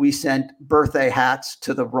cow. Like we sent birthday hats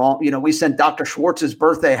to the wrong, we sent Dr. Schwartz's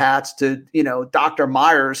birthday hats to, Dr.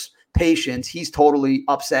 Myers' patients. He's totally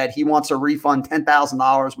upset. He wants a refund,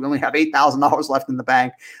 $10,000. We only have $8,000 left in the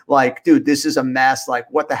bank. Like, dude, this is a mess. Like,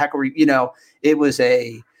 what the heck are we, it was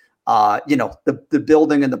the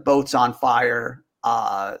building and the boat's on fire.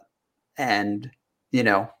 And,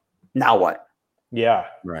 now what? Yeah.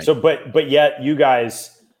 Right. So, but yet you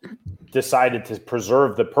guys decided to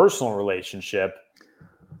preserve the personal relationship.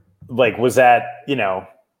 Like, was that, you don't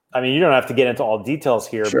have to get into all details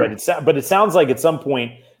here, sure. but it sounds like at some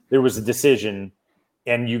point there was a decision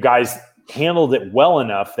and you guys handled it well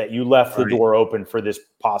enough that you left the door open for this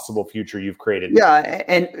possible future you've created. Yeah.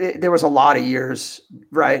 And there was a lot of years,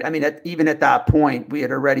 right? I mean, even at that point, we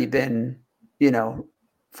had already been,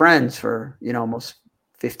 friends for, almost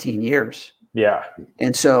 15 years. Yeah.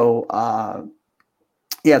 And so,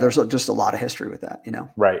 there's just a lot of history with that,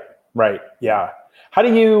 Right. Yeah. How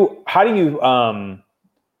do you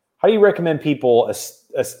recommend people,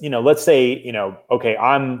 let's say, okay,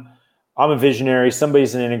 I'm a visionary,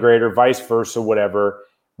 somebody's an integrator, vice versa, whatever.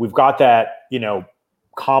 We've got that,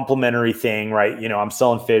 complementary thing, right? I'm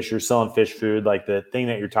selling fish, you're selling fish food, like the thing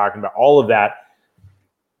that you're talking about, all of that.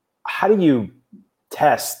 How do you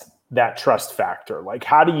test that trust factor? Like,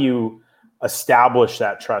 how do you establish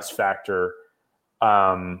that trust factor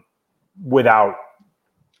without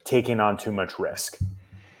taking on too much risk?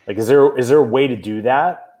 Like, is there a way to do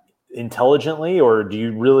that intelligently, or do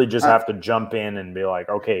you really just have to jump in and be like,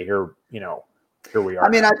 okay, here we are? I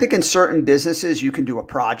mean, I think in certain businesses you can do a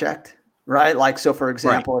project, right? Like, so for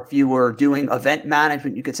example, if you were doing event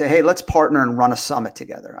management, you could say, hey, let's partner and run a summit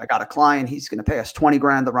together. I got a client, he's going to pay us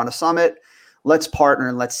 $20,000 to run a summit. Let's partner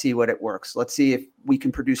and let's see what it works. Let's see if we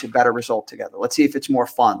can produce a better result together. Let's see if it's more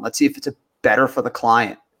fun. Let's see if it's better for the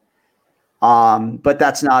client. But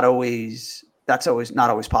that's not always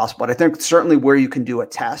possible. But I think certainly where you can do a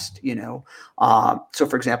test, so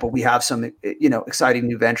for example, we have some, exciting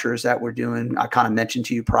new ventures that we're doing. I kind of mentioned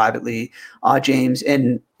to you privately, James,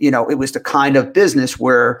 and, it was the kind of business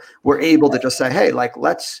where we're able to just say, hey, like,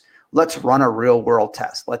 let's run a real world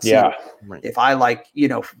test. Let's see if I like,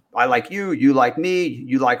 I like you, you like me,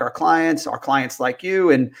 you like our clients like you.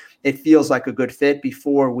 And it feels like a good fit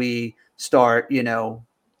before we start,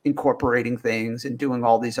 incorporating things and doing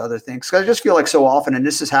all these other things. Because I just feel like so often, and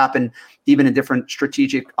this has happened even in different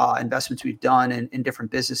strategic investments we've done in different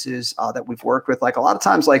businesses that we've worked with, like a lot of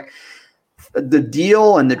times, like the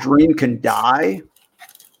deal and the dream can die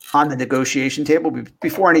on the negotiation table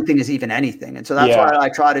before anything is even anything. And so that's why I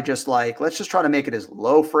try to just let's just try to make it as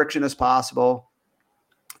low friction as possible.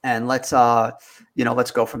 And let's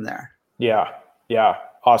go from there. Yeah.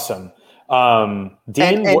 Awesome.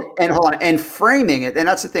 Dean, and hold on, and framing it. And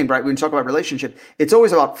that's the thing, right? When we talk about relationship, it's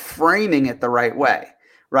always about framing it the right way,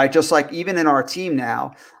 right? Just like even in our team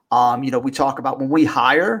now, we talk about when we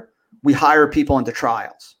hire people into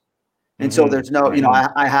trials. And so there's no,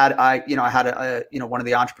 I had one of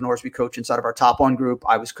the entrepreneurs we coach inside of our top one group.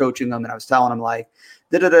 I was coaching them and I was telling him like,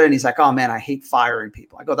 and he's like, oh man, I hate firing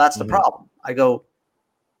people. I go, that's the problem. I go,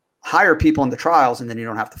 hire people in the trials and then you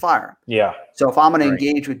don't have to fire them. Yeah. So if I'm going to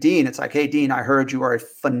engage with Dean, it's like, hey, Dean, I heard you are a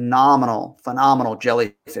phenomenal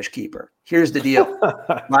jellyfish keeper. Here's the deal.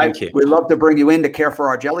 Right? We'd love to bring you in to care for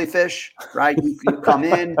our jellyfish, right? You come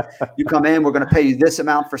in, we're going to pay you this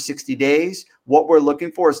amount for 60 days. What we're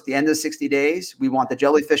looking for is at the end of 60 days, we want the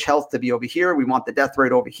jellyfish health to be over here. We want the death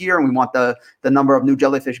rate over here. And we want the number of new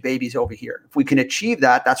jellyfish babies over here. If we can achieve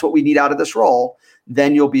that, that's what we need out of this role.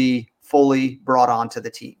 Then you'll be fully brought onto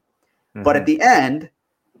the team. But at the end,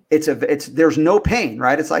 there's no pain,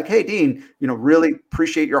 right? It's like, hey, Dean, really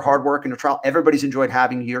appreciate your hard work in the trial. Everybody's enjoyed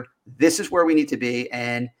having you here. This is where we need to be.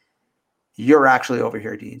 And you're actually over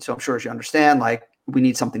here, Dean. So I'm sure as you understand, like we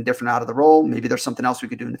need something different out of the role. Maybe there's something else we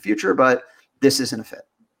could do in the future, but this isn't a fit.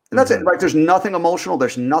 And that's it. Like there's nothing emotional.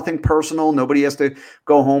 There's nothing personal. Nobody has to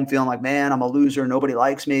go home feeling like, man, I'm a loser. Nobody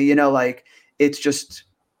likes me. Like it's just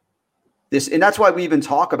this. And that's why we even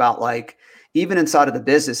talk about like, even inside of the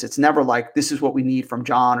business, it's never like, this is what we need from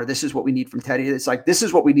John or this is what we need from Teddy. It's like, this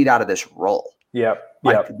is what we need out of this role. Yep.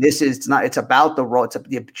 Like this is not, it's about the role. It's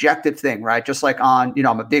the objective thing, right? Just like on,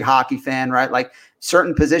 I'm a big hockey fan, right? Like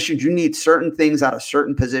certain positions, you need certain things out of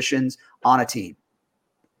certain positions on a team.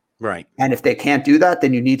 Right. And if they can't do that,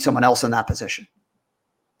 then you need someone else in that position.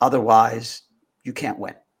 Otherwise you can't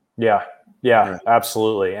win. Yeah. Yeah,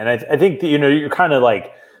 absolutely. And I think that, you're kind of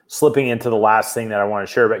like slipping into the last thing that I want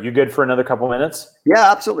to share about. You good for another couple minutes?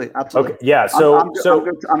 Yeah, absolutely. Absolutely. Okay. Yeah.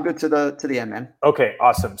 I'm good to the end, man. Okay.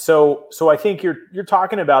 Awesome. So I think you're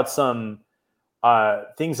talking about some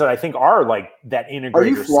things that I think are like that integrator. Are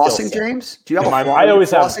you flossing, James? Do you have I always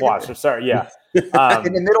have floss. Sorry. Yeah.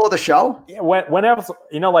 In the middle of the show? Yeah, when else,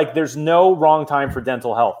 like there's no wrong time for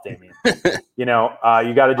dental health, Damien. You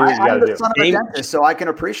got to do what you got to do. I'm the son of a dentist, so I can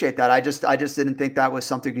appreciate that. I just didn't think that was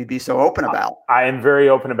something you'd be so open about. I am very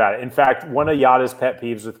open about it. In fact, one of Yada's pet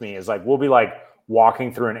peeves with me is like, we'll be like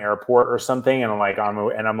walking through an airport or something. And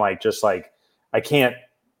I'm like, just like, I can't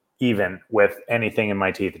even with anything in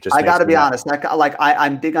my teeth. It just, I got to be honest.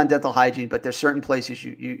 I'm big on dental hygiene, but there's certain places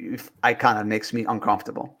I kind of makes me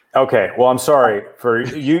uncomfortable. Okay. Well, I'm sorry for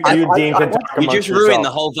you. Dean can talk you just yourself. ruined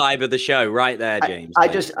the whole vibe of the show right there, James.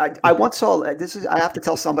 I once saw this. I have to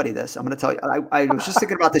tell somebody this. I'm going to tell you. I was just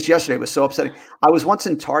thinking about this yesterday. It was so upsetting. I was once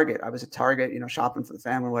in Target. I was at Target, shopping for the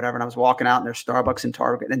family, or whatever. And I was walking out, and there's Starbucks in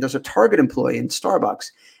Target, and there's a Target employee in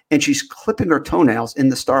Starbucks, and she's clipping her tonails in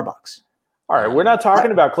the Starbucks. All right, we're not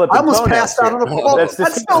talking about clipping. I almost passed out on the floor. That's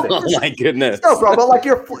disgusting. Oh my goodness! No, bro, but like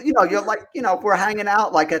you're like, if we're hanging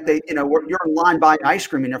out, like at the, you're in line buying ice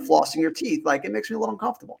cream and you're flossing your teeth, like it makes me a little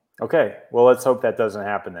uncomfortable. Okay, well, let's hope that doesn't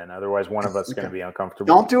happen then. Otherwise, one of us is going to be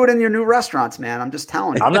uncomfortable. Don't do it in your new restaurants, man. I'm just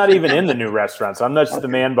telling you. I'm not even in the new restaurants. I'm just the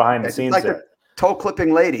man behind the scenes. Like there. the toe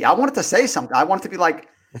clipping lady. I wanted to say something. I wanted to be like,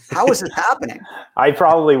 how is this happening? I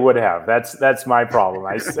probably would have. That's my problem.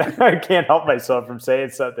 I can't help myself from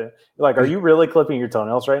saying something. Like, are you really clipping your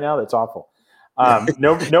toenails right now? That's awful.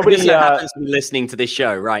 Nobody happens to be listening to this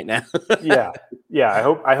show right now. yeah.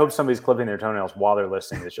 I hope somebody's clipping their toenails while they're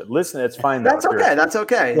listening to this show. Listen, it's fine. That's okay. That's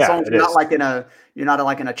okay. Yeah, as long as you're not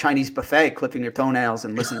like in a Chinese buffet clipping your toenails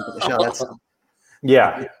and listening to the show. That's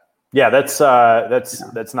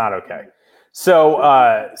that's not okay. So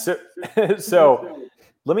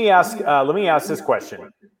let me ask this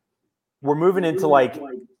question. We're moving into like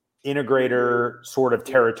integrator sort of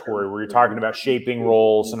territory where you're talking about shaping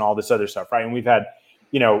roles and all this other stuff, right? And we've had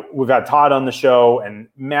Todd on the show, and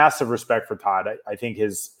massive respect for Todd. I think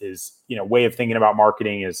his way of thinking about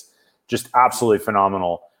marketing is just absolutely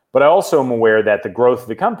phenomenal. But I also am aware that the growth of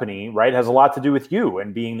the company, right, has a lot to do with you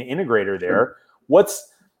and being the integrator there.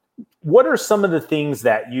 What are some of the things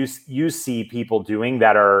that you see people doing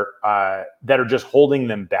that are just holding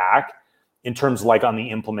them back in terms of like on the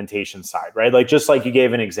implementation side, right? Like just like you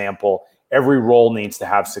gave an example, every role needs to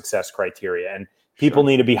have success criteria and people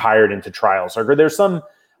need to be hired into trials. Are there some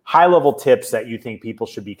high level tips that you think people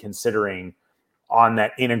should be considering on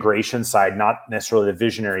that integration side, not necessarily the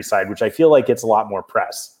visionary side, which I feel like gets a lot more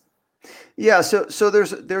press? Yeah, so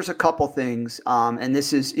there's a couple things, and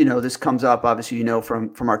this is this comes up obviously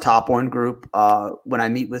from our Top One group when I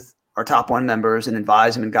meet with our Top One members and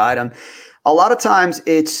advise them and guide them. A lot of times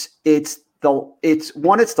it's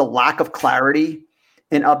the lack of clarity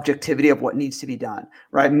and objectivity of what needs to be done,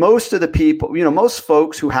 right? Most of the people, most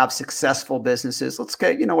folks who have successful businesses, let's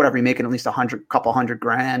get whatever, you're making at least couple hundred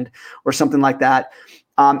grand or something like that.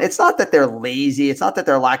 It's not that they're lazy. It's not that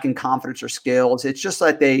they're lacking confidence or skills. It's just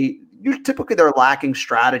that they're lacking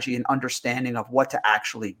strategy and understanding of what to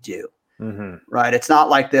actually do. Mm-hmm. Right. It's not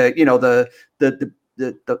like the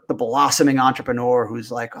blossoming entrepreneur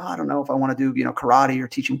who's like, oh, I don't know if I want to do, karate or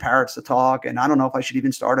teaching parrots to talk. And I don't know if I should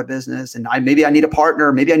even start a business. And maybe I need a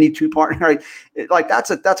partner. Maybe I need two partners. Right? Like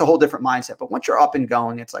that's a whole different mindset. But once you're up and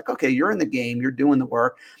going, it's like, okay, you're in the game, you're doing the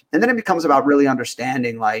work. And then it becomes about really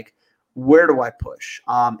understanding, like, where do I push?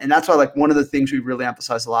 And that's why, like, one of the things we really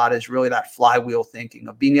emphasize a lot is really that flywheel thinking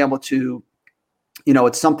of being able to,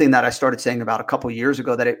 it's something that I started saying about a couple of years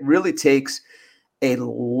ago, that it really takes a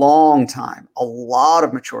long time, a lot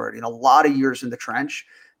of maturity, and a lot of years in the trench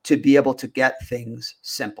to be able to get things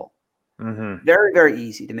simple. Mm-hmm. Very, very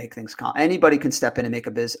easy to make things. Anybody can step in and make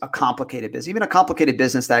a complicated business, even a complicated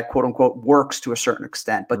business that quote unquote works to a certain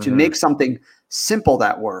extent. But to make something simple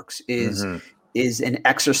that works is an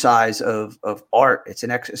exercise of art. It's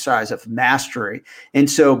an exercise of mastery. And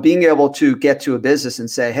so being able to get to a business and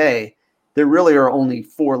say, hey, there really are only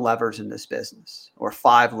 4 levers in this business or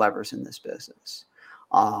 5 levers in this business.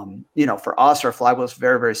 For us, our flywheel is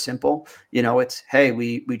very, very simple. It's, hey,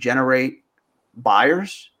 we generate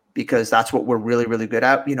buyers because that's what we're really, really good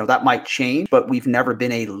at. That might change, but we've never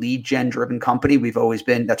been a lead gen driven company. We've always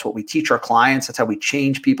been, that's what we teach our clients. That's how we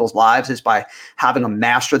change people's lives, is by having them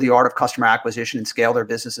master the art of customer acquisition and scale their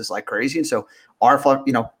businesses like crazy. And so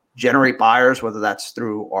generate buyers, whether that's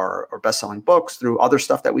through our best-selling books, through other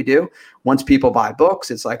stuff that we do. Once people buy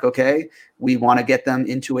books, it's like, okay, we want to get them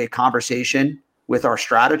into a conversation with our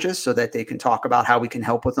strategists so that they can talk about how we can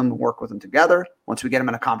help with them and work with them together. Once we get them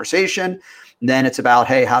in a conversation, then it's about,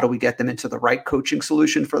 hey, how do we get them into the right coaching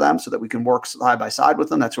solution for them so that we can work side by side with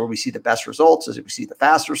them? That's where we see the best results, as we see the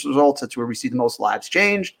fastest results. That's where we see the most lives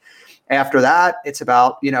changed. After that, it's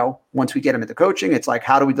about, once we get them into coaching, it's like,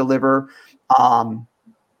 how do we deliver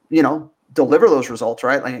those results,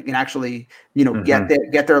 right? Like, and actually,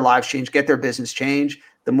 get their lives changed, get their business changed.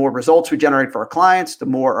 The more results we generate for our clients, the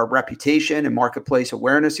more our reputation and marketplace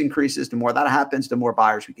awareness increases. The more that happens, the more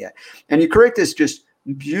buyers we get. And you create this just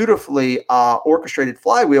beautifully orchestrated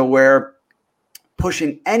flywheel where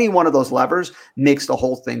pushing any one of those levers makes the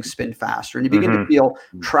whole thing spin faster. And you begin to feel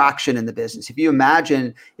traction in the business. If you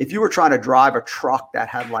imagine, if you were trying to drive a truck that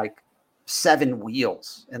had like 7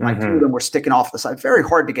 wheels and like 2 of them were sticking off the side, very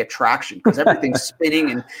hard to get traction because everything's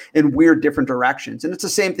spinning in weird different directions. And it's the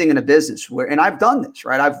same thing in a business where, and I've done this,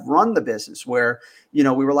 right? I've run the business where, we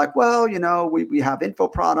were like, well, we have info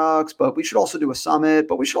products, but we should also do a summit,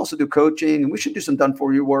 but we should also do coaching, and we should do some done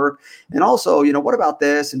for you work. And also, what about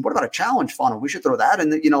this? And what about a challenge funnel? We should throw that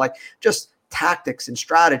in, just tactics and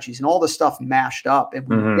strategies and all this stuff mashed up. And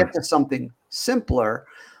when you get to something simpler,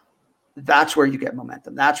 that's where you get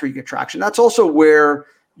momentum. That's where you get traction. That's also where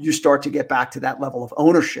you start to get back to that level of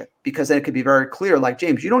ownership, because then it can be very clear, like,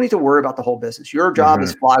 James, you don't need to worry about the whole business. Your job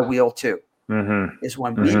is flywheel too. Is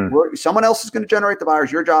when someone else is going to generate the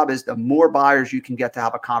buyers. Your job is the more buyers you can get to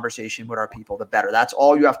have a conversation with our people, the better. That's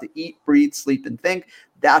all you have to eat, breathe, sleep, and think.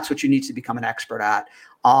 That's what you need to become an expert at.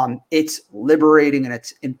 It's liberating and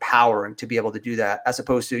it's empowering to be able to do that, as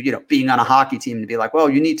opposed to, being on a hockey team and be like, well,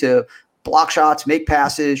 you need to block shots, make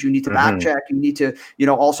passes, you need to back check, you need to,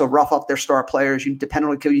 also rough up their star players, you need to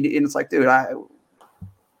penalty kill, and it's like, dude, what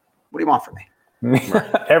do you want from me?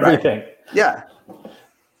 Everything. Right?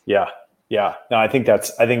 Yeah. No, I think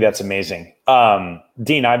that's amazing.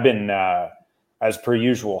 Dean, I've been, as per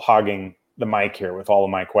usual, hogging the mic here with all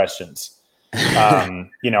of my questions. I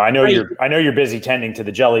know you're busy tending to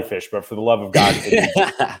the jellyfish, but for the love of God,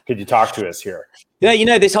 could you talk to us here?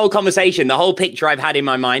 Yeah, this whole conversation, the whole picture I've had in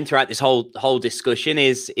my mind throughout this whole discussion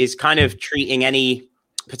is kind of treating any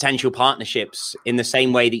potential partnerships in the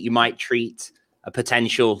same way that you might treat a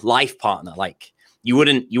potential life partner. Like you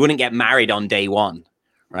wouldn't get married on day one,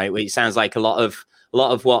 right? It sounds like a lot of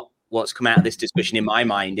what's come out of this discussion in my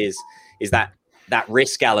mind is that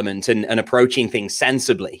risk element and approaching things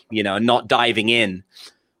sensibly, and not diving in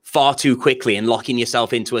far too quickly and locking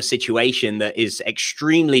yourself into a situation that is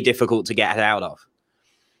extremely difficult to get out of.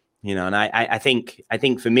 And I think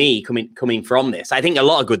for me, coming from this, I think a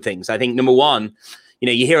lot of good things. I think number one,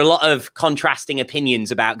 you hear a lot of contrasting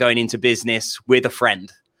opinions about going into business with a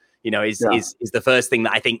friend. Is the first thing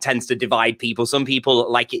that I think tends to divide people. Some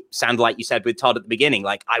people, like it sounded like you said with Todd at the beginning,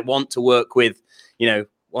 like I want to work with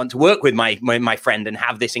my friend and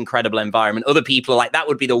have this incredible environment. Other people are like, that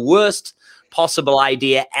would be the worst possible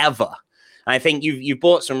idea ever. And I think you've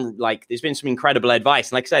brought some, like, there's been some incredible advice.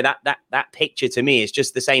 And like I say, that picture to me is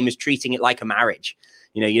just the same as treating it like a marriage.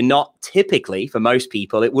 You're not typically, for most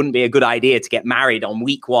people, it wouldn't be a good idea to get married on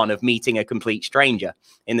week one of meeting a complete stranger.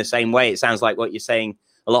 In the same way, it sounds like what you're saying,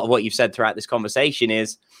 a lot of what you've said throughout this conversation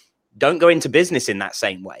is don't go into business in that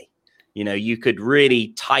same way. You could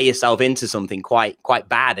really tie yourself into something quite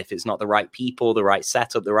bad if it's not the right people, the right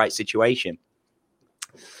setup, the right situation.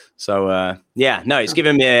 So, it's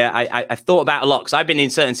given me, I've thought about a lot, because I've been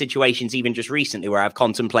in certain situations, even just recently, where I've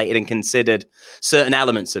contemplated and considered certain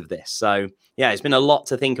elements of this. So, it's been a lot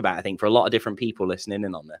to think about, I think, for a lot of different people listening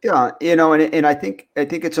in on this. Yeah, and I think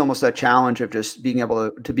it's almost that challenge of just being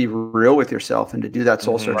able to be real with yourself and to do that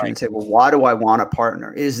soul searching and say, well, why do I want a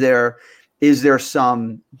partner? Is there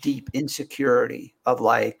some deep insecurity of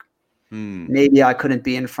like, maybe I couldn't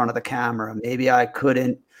be in front of the camera, maybe I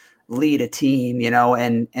couldn't lead a team,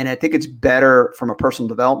 and I think it's better from a personal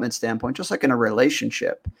development standpoint, just like in a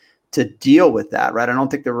relationship, to deal with that, right? I don't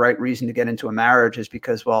think the right reason to get into a marriage is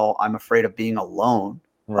because, well, I'm afraid of being alone.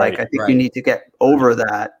 Right, like I think you need to get over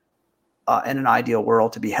that in an ideal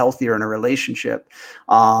world to be healthier in a relationship.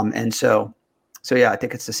 And so I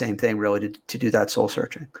think it's the same thing really to do that soul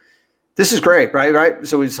searching. This is great, right?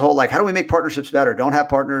 So it's whole, like, how do we make partnerships better? Don't have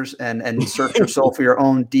partners and search your soul for your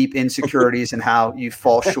own deep insecurities and how you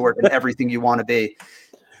fall short in everything you want to be.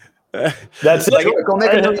 That's it. Go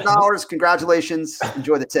make $1 million. Congratulations.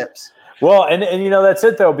 Enjoy the tips. Well, and that's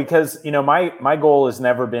it though, because my goal has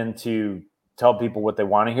never been to tell people what they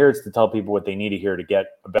want to hear. It's to tell people what they need to hear to get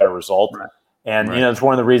a better result. Right. And it's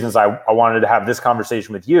one of the reasons I wanted to have this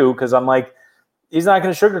conversation with you, because I'm like, he's not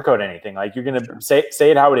going to sugarcoat anything. Like, you're going to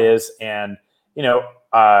say it how it is. And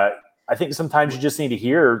I think sometimes you just need to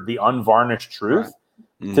hear the unvarnished truth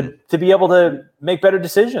to be able to make better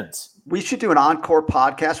decisions. We should do an encore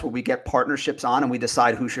podcast where we get partnerships on and we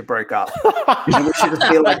decide who should break up. And we should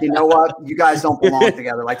just be like, you know what? You guys don't belong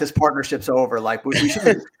together. Like, this partnership's over. Like, we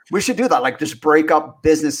should do that. Like, just break up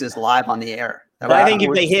businesses live on the air. I think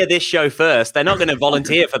if they hear this show first, they're not going to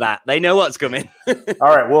volunteer for that. They know what's coming.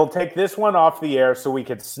 All right, we'll take this one off the air so we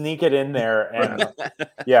could sneak it in there. And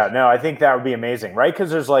I think that would be amazing, right? Because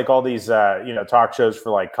there's like all these, talk shows for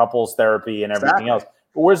like couples therapy and everything else.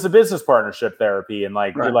 But where's the business partnership therapy? And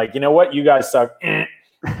like, you're like, you know what? You guys suck.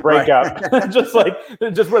 Break up. just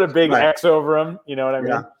put a big X over them. You know what I mean?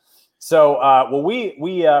 Yeah. So,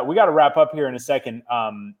 we got to wrap up here in a second.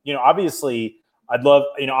 Obviously, I'd love,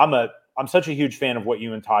 I'm such a huge fan of what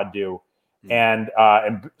you and Todd do, and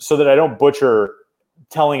so that I don't butcher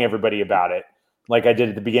telling everybody about it like I did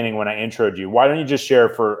at the beginning when I introed you. Why don't you just share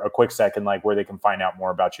for a quick second, like, where they can find out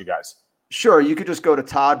more about you guys? Sure. You could just go to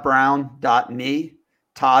toddbrown.me.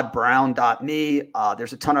 toddbrown.me.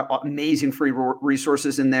 There's a ton of amazing free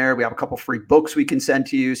resources in there. We have a couple free books we can send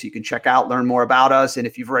to you so you can check out, learn more about us. And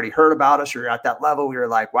if you've already heard about us or you're at that level, you're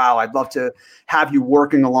like, wow, I'd love to have you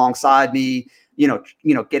working alongside me,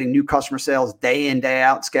 getting new customer sales day in, day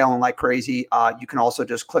out, scaling like crazy. You can also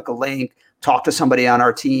just click a link, talk to somebody on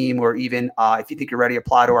our team, or even if you think you're ready,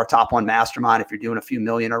 apply to our Top One Mastermind if you're doing a few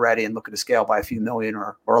million already and looking to scale by a few million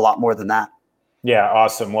or a lot more than that. Yeah.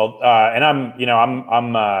 Awesome. Well, and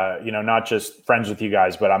I'm not just friends with you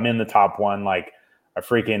guys, but I'm in the top one. Like, I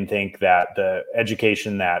freaking think that the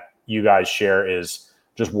education that you guys share is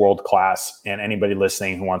just world-class, and anybody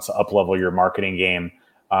listening who wants to up-level your marketing game,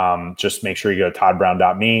 just make sure you go to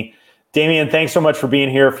toddbrown.me. Damian, thanks so much for being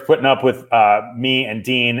here, for putting up with me and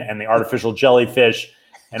Dean and the artificial jellyfish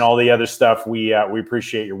and all the other stuff. We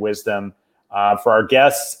appreciate your wisdom. For our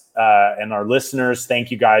guests and our listeners, thank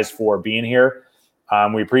you guys for being here.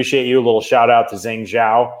 We appreciate you. A little shout out to Zheng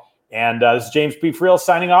Zhao. And this is James P. Friel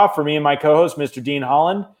signing off for me and my co-host, Mr. Dean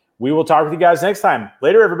Holland. We will talk with you guys next time.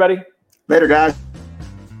 Later, everybody. Later, guys.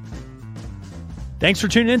 Thanks for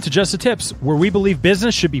tuning in to Just the Tips, where we believe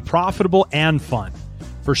business should be profitable and fun.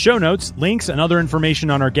 For show notes, links, and other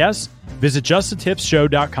information on our guests, visit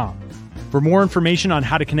justthetipsshow.com. For more information on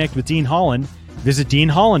how to connect with Dean Holland, visit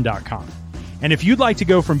deanholland.com. And if you'd like to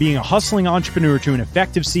go from being a hustling entrepreneur to an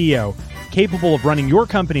effective CEO, capable of running your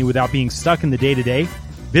company without being stuck in the day-to-day,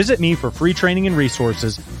 visit me for free training and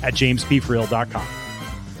resources at jamespfriel.com.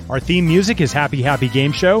 Our theme music is Happy Happy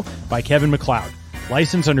Game Show by Kevin MacLeod,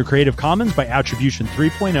 licensed under Creative Commons by Attribution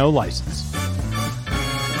 3.0 license.